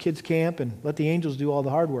do kids camp and let the angels do all the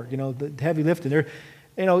hard work, the heavy lifting.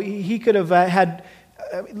 He could have had,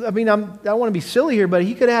 I don't want to be silly here, but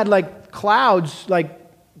he could have had clouds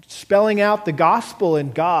spelling out the gospel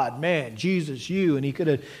and God, man, Jesus, you, and he could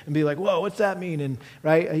have and be like, whoa, what's that mean? And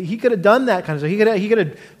right, he could have done that kind of stuff. He could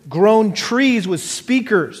have grown trees with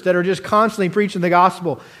speakers that are just constantly preaching the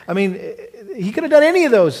gospel. I mean, he could have done any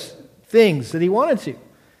of those things that he wanted to.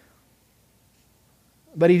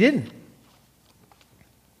 But he didn't.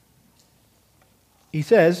 He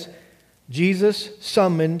says, Jesus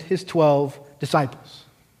summoned his 12 disciples.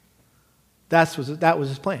 That was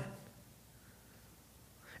his plan.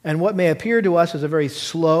 And what may appear to us as a very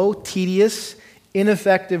slow, tedious,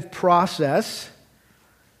 ineffective process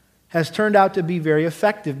has turned out to be very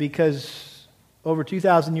effective, because over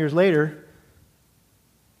 2,000 years later,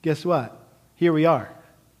 guess what? Here we are,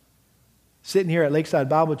 sitting here at Lakeside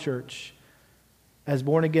Bible Church as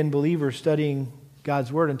born-again believers, studying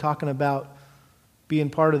God's Word and talking about being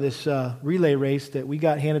part of this relay race that we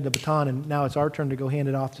got handed the baton, and now it's our turn to go hand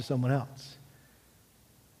it off to someone else.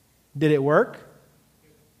 Did it work?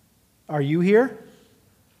 Are you here?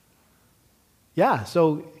 Yeah,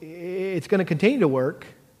 so it's going to continue to work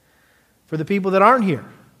for the people that aren't here.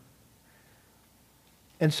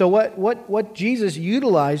 And so what Jesus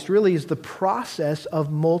utilized really is the process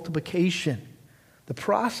of multiplication. The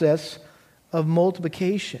process of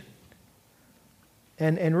multiplication.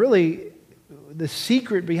 And really, the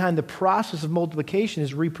secret behind the process of multiplication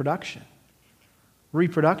is reproduction.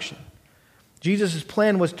 Reproduction. Jesus'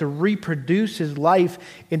 plan was to reproduce his life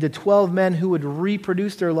into 12 men who would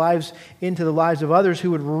reproduce their lives into the lives of others,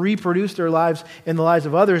 who would reproduce their lives in the lives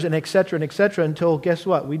of others, and et cetera, until, guess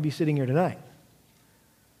what? We'd be sitting here tonight.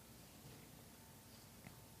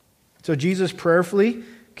 So Jesus prayerfully,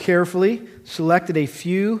 carefully selected a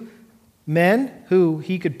few men who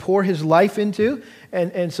he could pour his life into,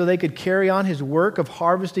 and so they could carry on his work of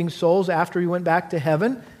harvesting souls after he went back to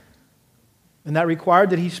heaven. And that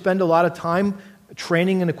required that he spend a lot of time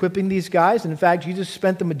training and equipping these guys. And in fact, Jesus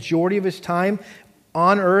spent the majority of his time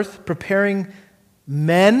on earth preparing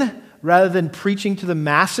men rather than preaching to the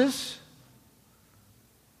masses.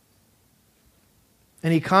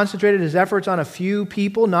 And he concentrated his efforts on a few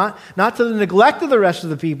people, not to the neglect of the rest of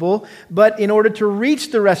the people, but in order to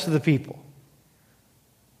reach the rest of the people.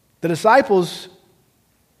 The disciples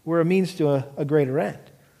were a means to a greater end.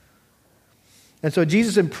 And so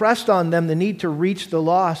Jesus impressed on them the need to reach the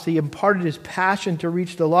lost. He imparted his passion to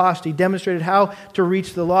reach the lost. He demonstrated how to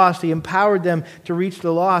reach the lost. He empowered them to reach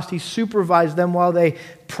the lost. He supervised them while they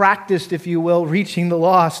practiced, if you will, reaching the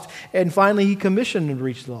lost. And finally, he commissioned them to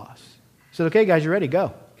reach the lost. He said, okay, guys, you're ready.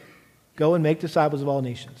 Go. Go and make disciples of all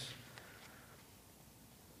nations.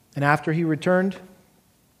 And after he returned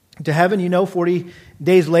to heaven, 40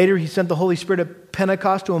 days later, he sent the Holy Spirit at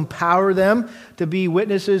Pentecost to empower them to be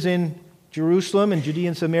witnesses in Jerusalem and Judea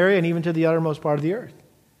and Samaria and even to the uttermost part of the earth.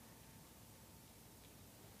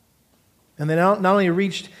 And they not only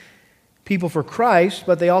reached people for Christ,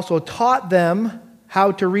 but they also taught them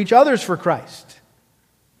how to reach others for Christ.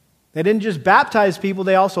 They didn't just baptize people,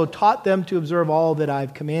 they also taught them to observe all that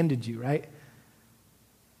I've commanded you, right?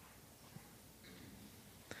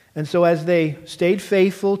 And so as they stayed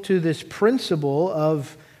faithful to this principle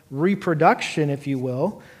of reproduction, if you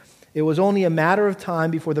will, it was only a matter of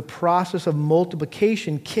time before the process of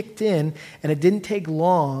multiplication kicked in, and it didn't take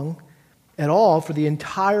long at all for the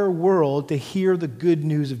entire world to hear the good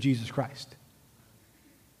news of Jesus Christ.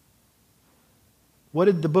 What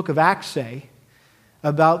did the book of Acts say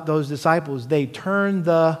about those disciples? They turned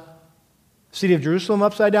the city of Jerusalem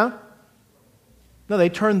upside down? No, they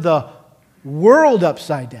turned the world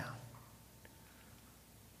upside down.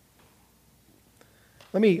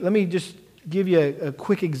 Let me just give you a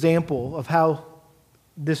quick example of how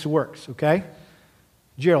this works, okay?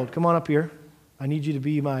 Gerald, come on up here. I need you to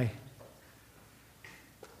be my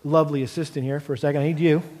lovely assistant here for a second. I need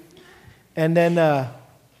you. And then how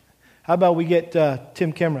about we get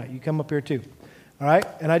Tim Kemright? You come up here too. All right?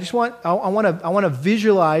 And I want to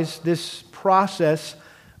visualize this process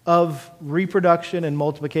of reproduction and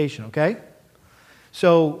multiplication, okay?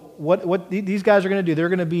 So what these guys are going to do, they're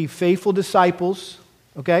going to be faithful disciples,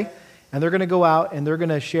 okay? And they're going to go out and they're going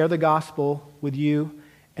to share the gospel with you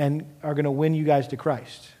and are going to win you guys to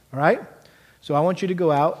Christ. All right? So I want you to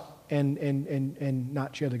go out and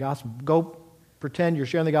not share the gospel. Go pretend you're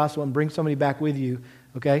sharing the gospel and bring somebody back with you.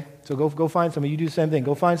 Okay? So go find somebody. You do the same thing.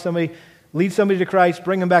 Go find somebody, lead somebody to Christ,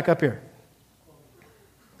 bring them back up here.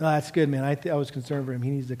 Oh, that's good, man. I was concerned for him. He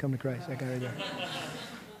needs to come to Christ. That guy right there.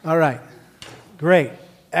 All right. Great.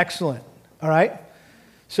 Excellent. All right.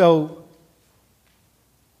 So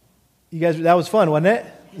you guys, that was fun, wasn't it?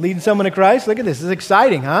 Leading someone to Christ? Look at this. This is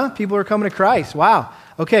exciting, huh? People are coming to Christ. Wow.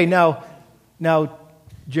 Okay, now,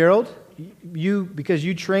 Gerald, because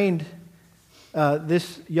you trained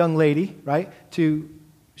this young lady, right, to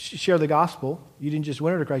share the gospel. You didn't just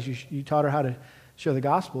win her to Christ. You taught her how to share the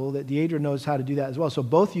gospel. That Deidre knows how to do that as well. So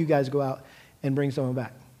both of you guys go out and bring someone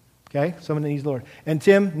back. Okay? Someone that needs the Lord. And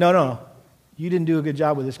Tim, no. You didn't do a good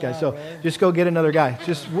job with this guy. So just go get another guy.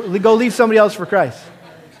 Just go lead somebody else for Christ.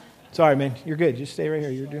 Sorry, man. You're good. Just stay right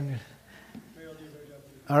here. You're doing good.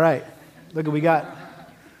 All right. Look what we got.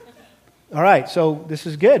 All right. So this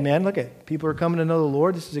is good, man. Look at people are coming to know the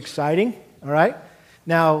Lord. This is exciting. All right.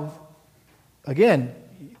 Now, again,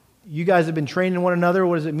 you guys have been training one another.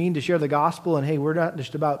 What does it mean to share the gospel? And hey, we're not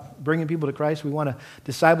just about bringing people to Christ. We want to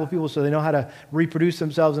disciple people so they know how to reproduce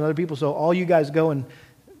themselves and other people. So all you guys go and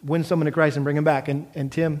win someone to Christ and bring them back.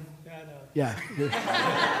 And Tim, yeah,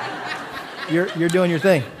 you're doing your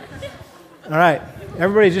thing. All right.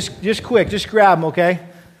 Everybody just quick. Just grab them, okay?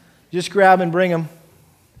 Just grab and bring them.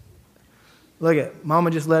 Look at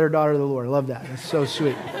Mama just led her daughter to the Lord. I love that. That's so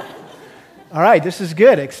sweet. All right. This is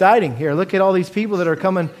good. Exciting. Here, look at all these people that are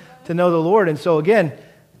coming to know the Lord. And so again,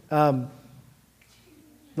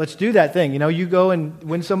 let's do that thing. You go and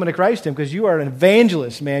win someone to Christ, Tim, because you are an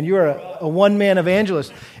evangelist, man. You are a one-man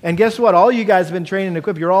evangelist. And guess what? All you guys have been trained and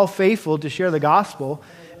equipped. You're all faithful to share the gospel.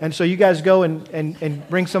 And so you guys go and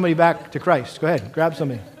bring somebody back to Christ. Go ahead. Grab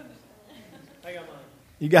somebody. I got mine.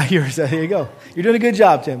 You got yours. There you go. You're doing a good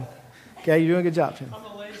job, Tim. Okay, you're doing a good job, Tim. I'm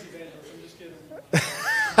a lazy evangelist. I'm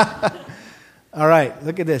just kidding. All right.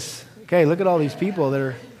 Look at this. Okay, look at all these people that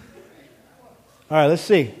are... All right, let's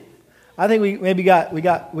see. I think we maybe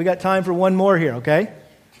got time for one more here, okay?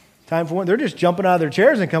 Time for one. They're just jumping out of their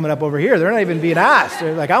chairs and coming up over here. They're not even being asked.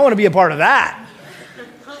 They're like, I want to be a part of that.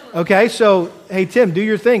 Okay, so, hey, Tim, do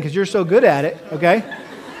your thing because you're so good at it, okay?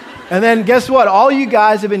 And then guess what? All you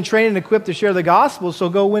guys have been trained and equipped to share the gospel, so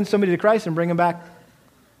go win somebody to Christ and bring them back.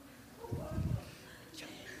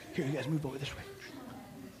 Here, you guys move over this way.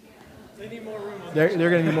 They need more room. They're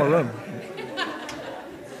going to need more room.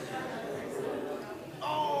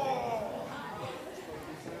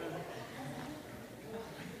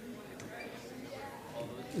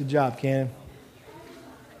 Good job, Ken.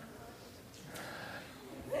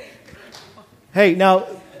 Hey,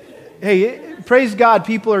 praise God,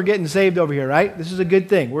 people are getting saved over here, right? This is a good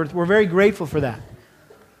thing. We're very grateful for that.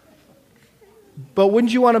 But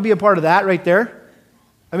wouldn't you want to be a part of that right there?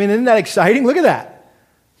 I mean, isn't that exciting? Look at that.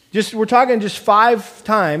 We're talking just 5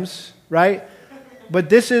 times, right? But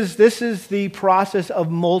this is the process of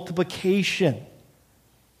multiplication.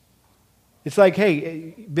 It's like,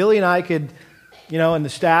 hey, Billy and I could, and the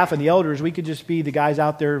staff and the elders, we could just be the guys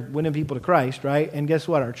out there winning people to Christ, right? And guess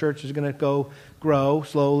what? Our church is going to grow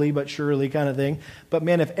slowly but surely kind of thing. But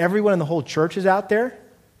man, if everyone in the whole church is out there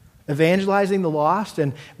evangelizing the lost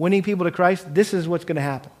and winning people to Christ, this is what's going to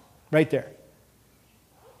happen right there.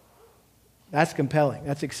 That's compelling.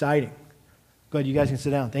 That's exciting. Go ahead, you guys can sit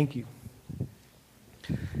down. Thank you.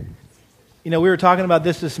 We were talking about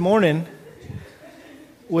this morning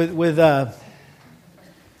with the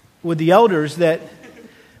elders, that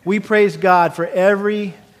we praise God for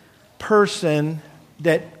every person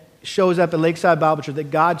that shows up at Lakeside Bible Church,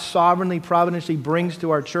 that God sovereignly, providentially brings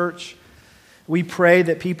to our church. We pray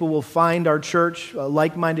that people will find our church, a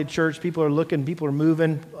like-minded church. People are looking, people are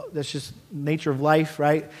moving. That's just nature of life,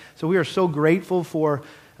 right? So we are so grateful for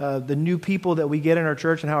the new people that we get in our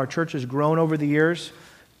church and how our church has grown over the years,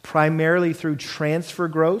 primarily through transfer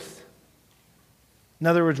growth. In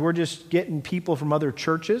other words, we're just getting people from other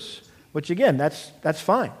churches, which again, that's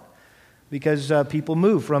fine, because people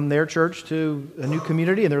move from their church to a new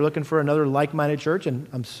community and they're looking for another like-minded church, and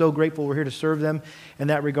I'm so grateful we're here to serve them in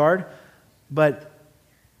that regard. But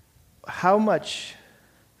how much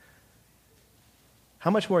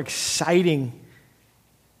more exciting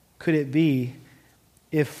could it be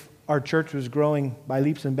if our church was growing by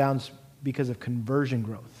leaps and bounds because of conversion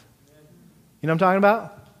growth? You know what I'm talking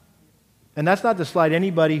about? And that's not to slight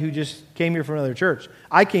anybody who just came here from another church.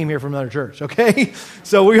 I came here from another church, okay?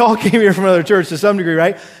 So we all came here from another church to some degree,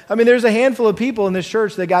 right? I mean, there's a handful of people in this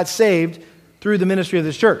church that got saved through the ministry of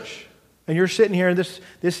this church. And you're sitting here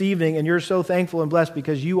this evening and you're so thankful and blessed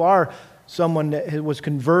because you are someone that was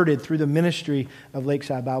converted through the ministry of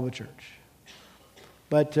Lakeside Bible Church.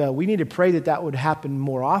 But we need to pray that would happen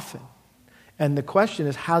more often. And the question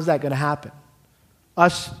is, how's that going to happen?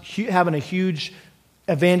 Us having a huge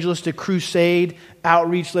evangelistic crusade,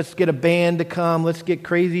 outreach, let's get a band to come, let's get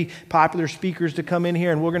crazy popular speakers to come in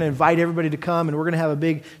here, and we're going to invite everybody to come, and we're going to have a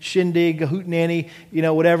big shindig, a hootenanny,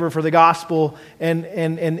 whatever for the gospel. And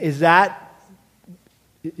is that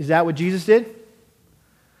what Jesus did?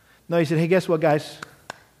 No, he said, hey, guess what, guys?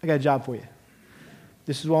 I got a job for you.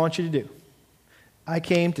 This is what I want you to do. I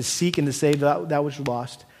came to seek and to save that which was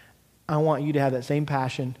lost. I want you to have that same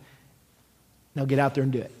passion. Now get out there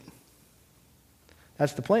and do it.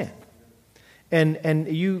 That's the plan. And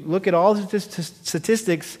you look at all the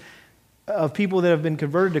statistics of people that have been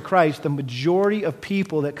converted to Christ, the majority of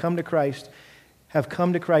people that come to Christ have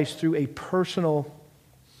come to Christ through a personal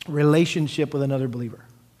relationship with another believer.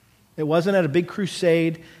 It wasn't at a big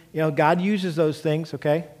crusade. God uses those things,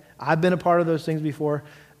 okay? I've been a part of those things before.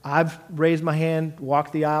 I've raised my hand,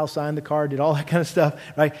 walked the aisle, signed the card, did all that kind of stuff,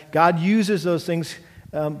 right? God uses those things,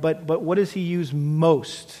 but what does He use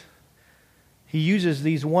most? He uses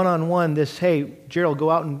these one-on-one, hey, Gerald, go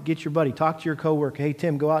out and get your buddy. Talk to your coworker. Hey,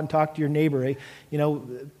 Tim, go out and talk to your neighbor. Hey,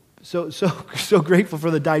 so grateful for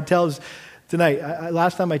the Dytels tonight.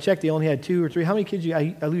 Last time I checked, they only had 2 or 3. How many kids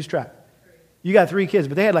I lose track? You got 3 kids,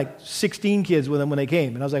 but they had like 16 kids with them when they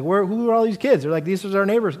came. And I was like, who are all these kids? They're like, these are our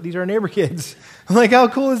neighbors. These are our neighbor kids. I'm like, how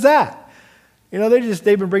cool is that?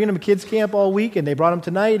 They've been bringing them to kids camp all week, and they brought them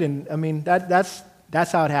tonight. And I mean, that's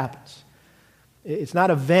how it happens. It's not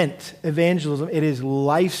event evangelism. It is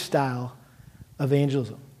lifestyle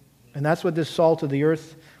evangelism. And that's what this Salt of the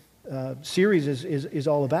Earth series is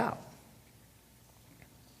all about.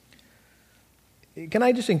 Can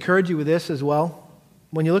I just encourage you with this as well?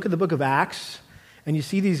 When you look at the book of Acts and you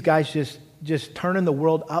see these guys just turning the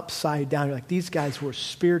world upside down, you're like, these guys were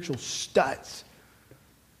spiritual studs.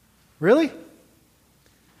 Really?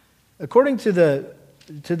 According to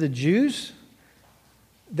the Jews,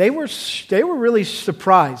 they were really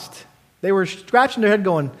surprised. They were scratching their head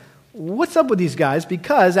going, what's up with these guys?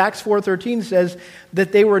 Because Acts 4:13 says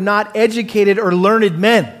that they were not educated or learned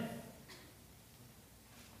men.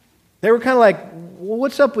 They were kind of like, well,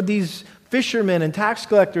 what's up with these fishermen and tax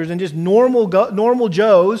collectors and just normal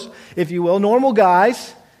Joes, if you will, normal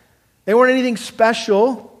guys? They weren't anything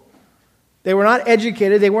special. They were not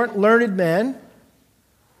educated. They weren't learned men.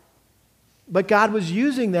 But God was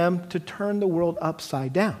using them to turn the world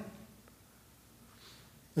upside down.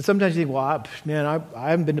 And sometimes you think, well, I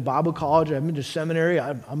haven't been to Bible college. I haven't been to seminary.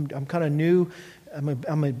 I'm kind of new.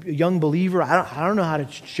 I'm a young believer. I don't know how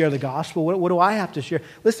to share the gospel. What do I have to share?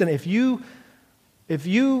 Listen, if you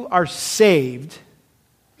are saved,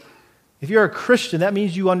 if you're a Christian, that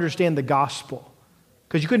means you understand the gospel.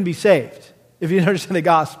 Because you couldn't be saved if you didn't understand the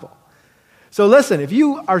gospel. So listen, if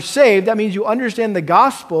you are saved, that means you understand the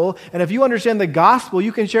gospel. And if you understand the gospel,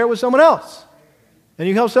 you can share it with someone else. And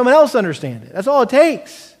you can help someone else understand it. That's all it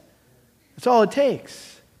takes. That's all it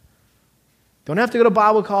takes. Don't have to go to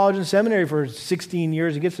Bible college and seminary for 16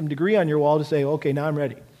 years and get some degree on your wall to say, okay, now I'm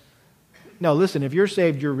ready. No, listen, if you're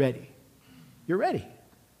saved, you're ready. You're ready.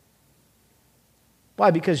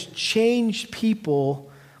 Why? Because changed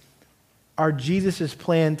people are Jesus'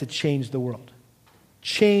 plan to change the world.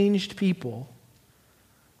 Changed people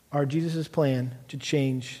are Jesus' plan to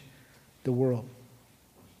change the world.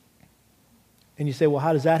 And you say, well,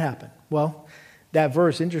 how does that happen? Well, that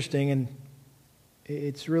verse, interesting, and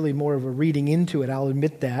it's really more of a reading into it, I'll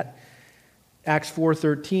admit that. Acts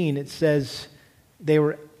 4:13, it says they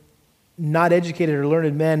were not educated or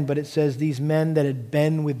learned men, but it says these men that had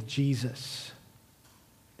been with Jesus.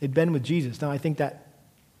 They'd been with Jesus. Now, I think that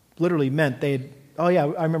literally meant they had, oh yeah,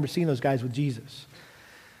 I remember seeing those guys with Jesus.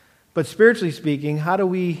 But spiritually speaking, how do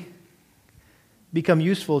we become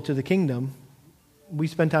useful to the kingdom? We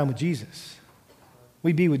spend time with Jesus.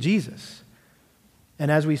 We be with Jesus. And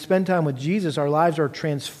as we spend time with Jesus, our lives are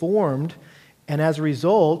transformed. And as a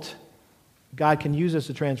result, God can use us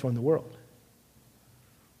to transform the world.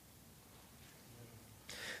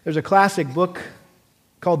 There's a classic book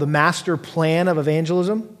called The Master Plan of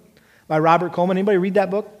Evangelism by Robert Coleman. Anybody read that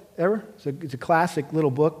book ever? It's a classic little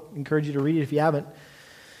book. I encourage you to read it if you haven't.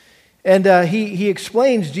 And he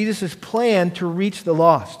explains Jesus' plan to reach the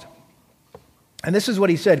lost. And this is what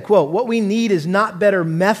he said, quote, "What we need is not better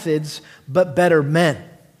methods, but better men."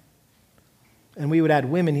 And we would add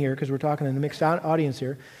women here because we're talking in a mixed audience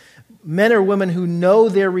here. Men or women who know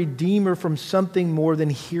their Redeemer from something more than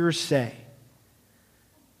hearsay.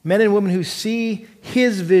 Men and women who see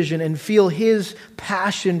His vision and feel His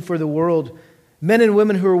passion for the world. Men and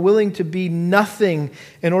women who are willing to be nothing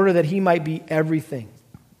in order that He might be everything.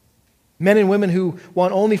 Men and women who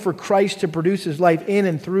want only for Christ to produce His life in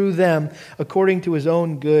and through them according to His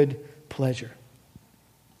own good pleasure.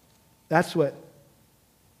 That's what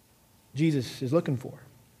Jesus is looking for.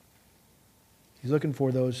 He's looking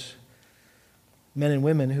for those men and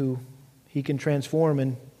women who He can transform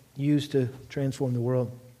and use to transform the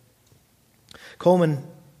world. Coleman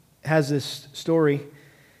has this story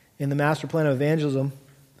in The Master Plan of Evangelism.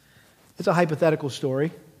 It's a hypothetical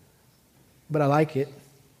story, but I like it.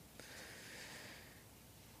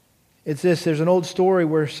 It's this, there's an old story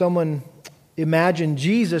where someone imagined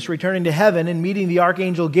Jesus returning to heaven and meeting the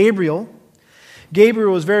archangel Gabriel.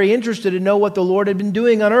 Gabriel was very interested to know what the Lord had been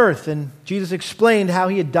doing on earth, and Jesus explained how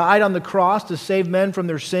He had died on the cross to save men from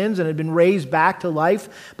their sins and had been raised back to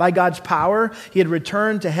life by God's power. He had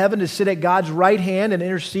returned to heaven to sit at God's right hand and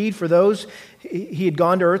intercede for those He had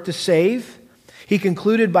gone to earth to save. He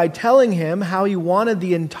concluded by telling him how He wanted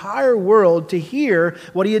the entire world to hear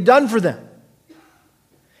what He had done for them.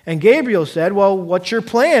 And Gabriel said, well, what's your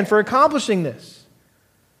plan for accomplishing this?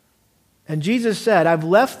 And Jesus said, I've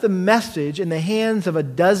left the message in the hands of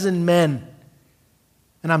 12 men,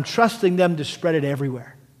 and I'm trusting them to spread it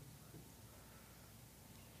everywhere.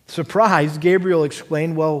 Surprised, Gabriel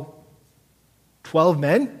explained, well, 12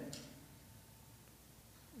 men?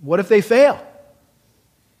 What if they fail?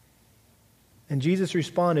 And Jesus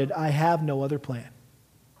responded, I have no other plan.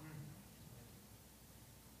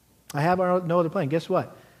 I have no other plan. Guess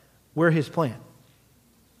what? We're His plan.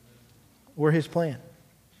 We're His plan.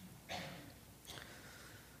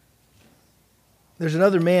 There's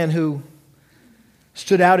another man who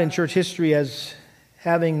stood out in church history as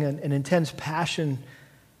having an intense passion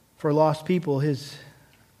for lost people. His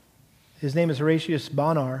name is Horatius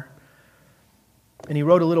Bonar. And he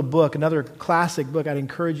wrote a little book, another classic book I'd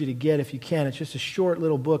encourage you to get if you can. It's just a short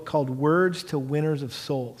little book called Words to Winners of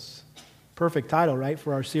Souls. Perfect title, right,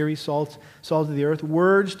 for our series, Salt of the Earth.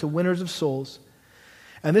 Words to Winners of Souls.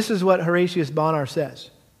 And this is what Horatius Bonar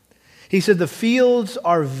says. He said, the fields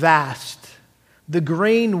are vast. The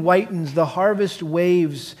grain whitens, the harvest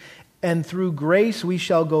waves, and through grace we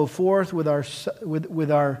shall go forth with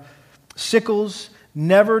our sickles,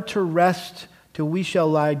 never to rest till we shall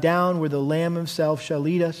lie down where the Lamb Himself shall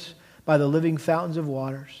lead us by the living fountains of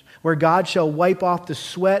waters, where God shall wipe off the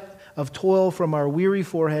sweat of toil from our weary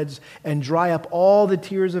foreheads and dry up all the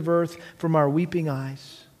tears of earth from our weeping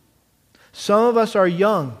eyes. Some of us are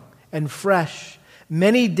young and fresh.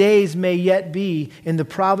 Many days may yet be in the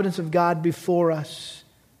providence of God before us.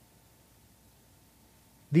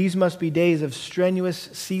 These must be days of strenuous,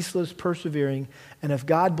 ceaseless persevering, and if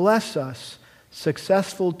God bless us,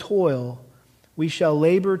 successful toil, we shall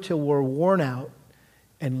labor till we're worn out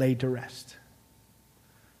and laid to rest.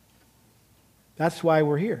 That's why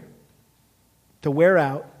we're here, to wear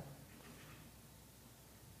out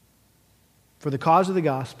for the cause of the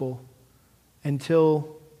gospel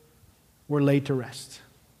until we're laid to rest.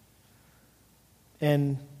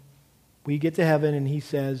 And we get to heaven and he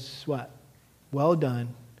says, what? Well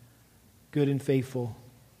done, good and faithful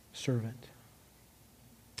servant.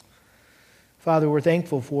 Father, we're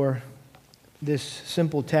thankful for this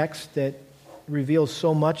simple text that reveals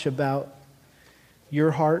so much about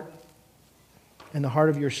your heart and the heart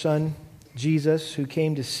of your Son, Jesus, who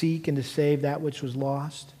came to seek and to save that which was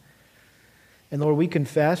lost. And Lord, we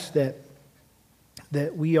confess that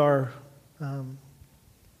we are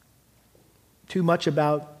too much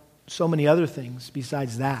about so many other things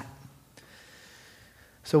besides that.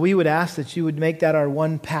 So we would ask that you would make that our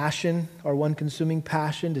one passion, our one consuming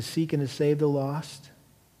passion, to seek and to save the lost.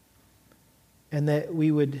 And that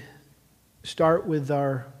we would start with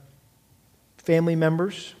our family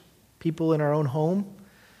members, people in our own home,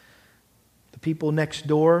 the people next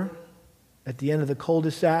door, at the end of the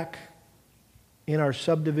cul-de-sac, in our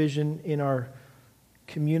subdivision, in our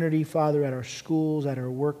community, Father, at our schools, at our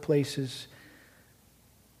workplaces.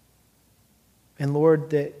 And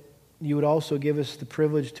Lord, that you would also give us the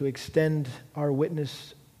privilege to extend our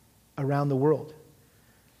witness around the world.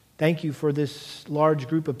 Thank you for this large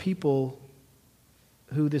group of people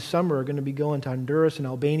who this summer are going to be going to Honduras and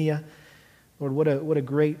Albania. Lord, what a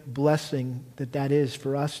great blessing that is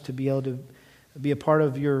for us to be able to be a part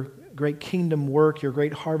of your great kingdom work, your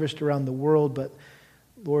great harvest around the world. But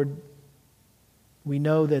Lord, we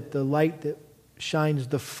know that the light that shines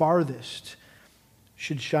the farthest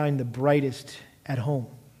should shine the brightest at home.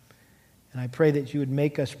 And I pray that you would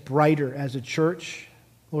make us brighter as a church,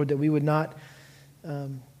 Lord, that we would not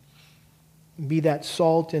be that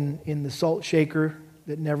salt in the salt shaker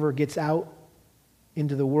that never gets out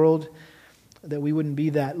into the world, that we wouldn't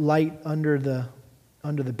be that light under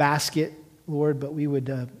the basket, Lord, but we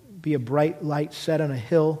would be a bright light set on a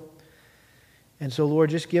hill. And so, Lord,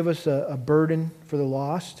 just give us a burden for the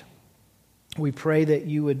lost. We pray that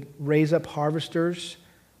you would raise up harvesters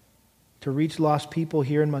to reach lost people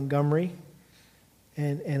here in Montgomery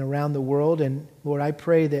and around the world. And Lord, I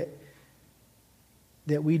pray that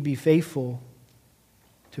we'd be faithful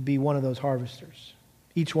to be one of those harvesters,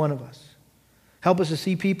 each one of us. Help us to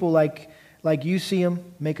see people like you see them,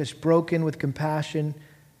 make us broken with compassion,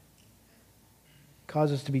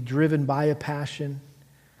 cause us to be driven by a passion,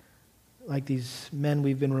 like these men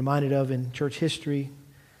we've been reminded of in church history.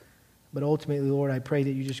 But ultimately, Lord, I pray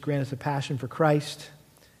that you just grant us a passion for Christ.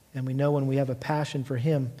 And we know when we have a passion for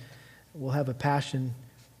him, we'll have a passion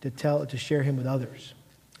to share him with others.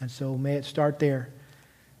 And so may it start there.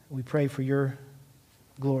 We pray for your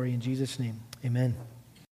glory in Jesus' name. Amen.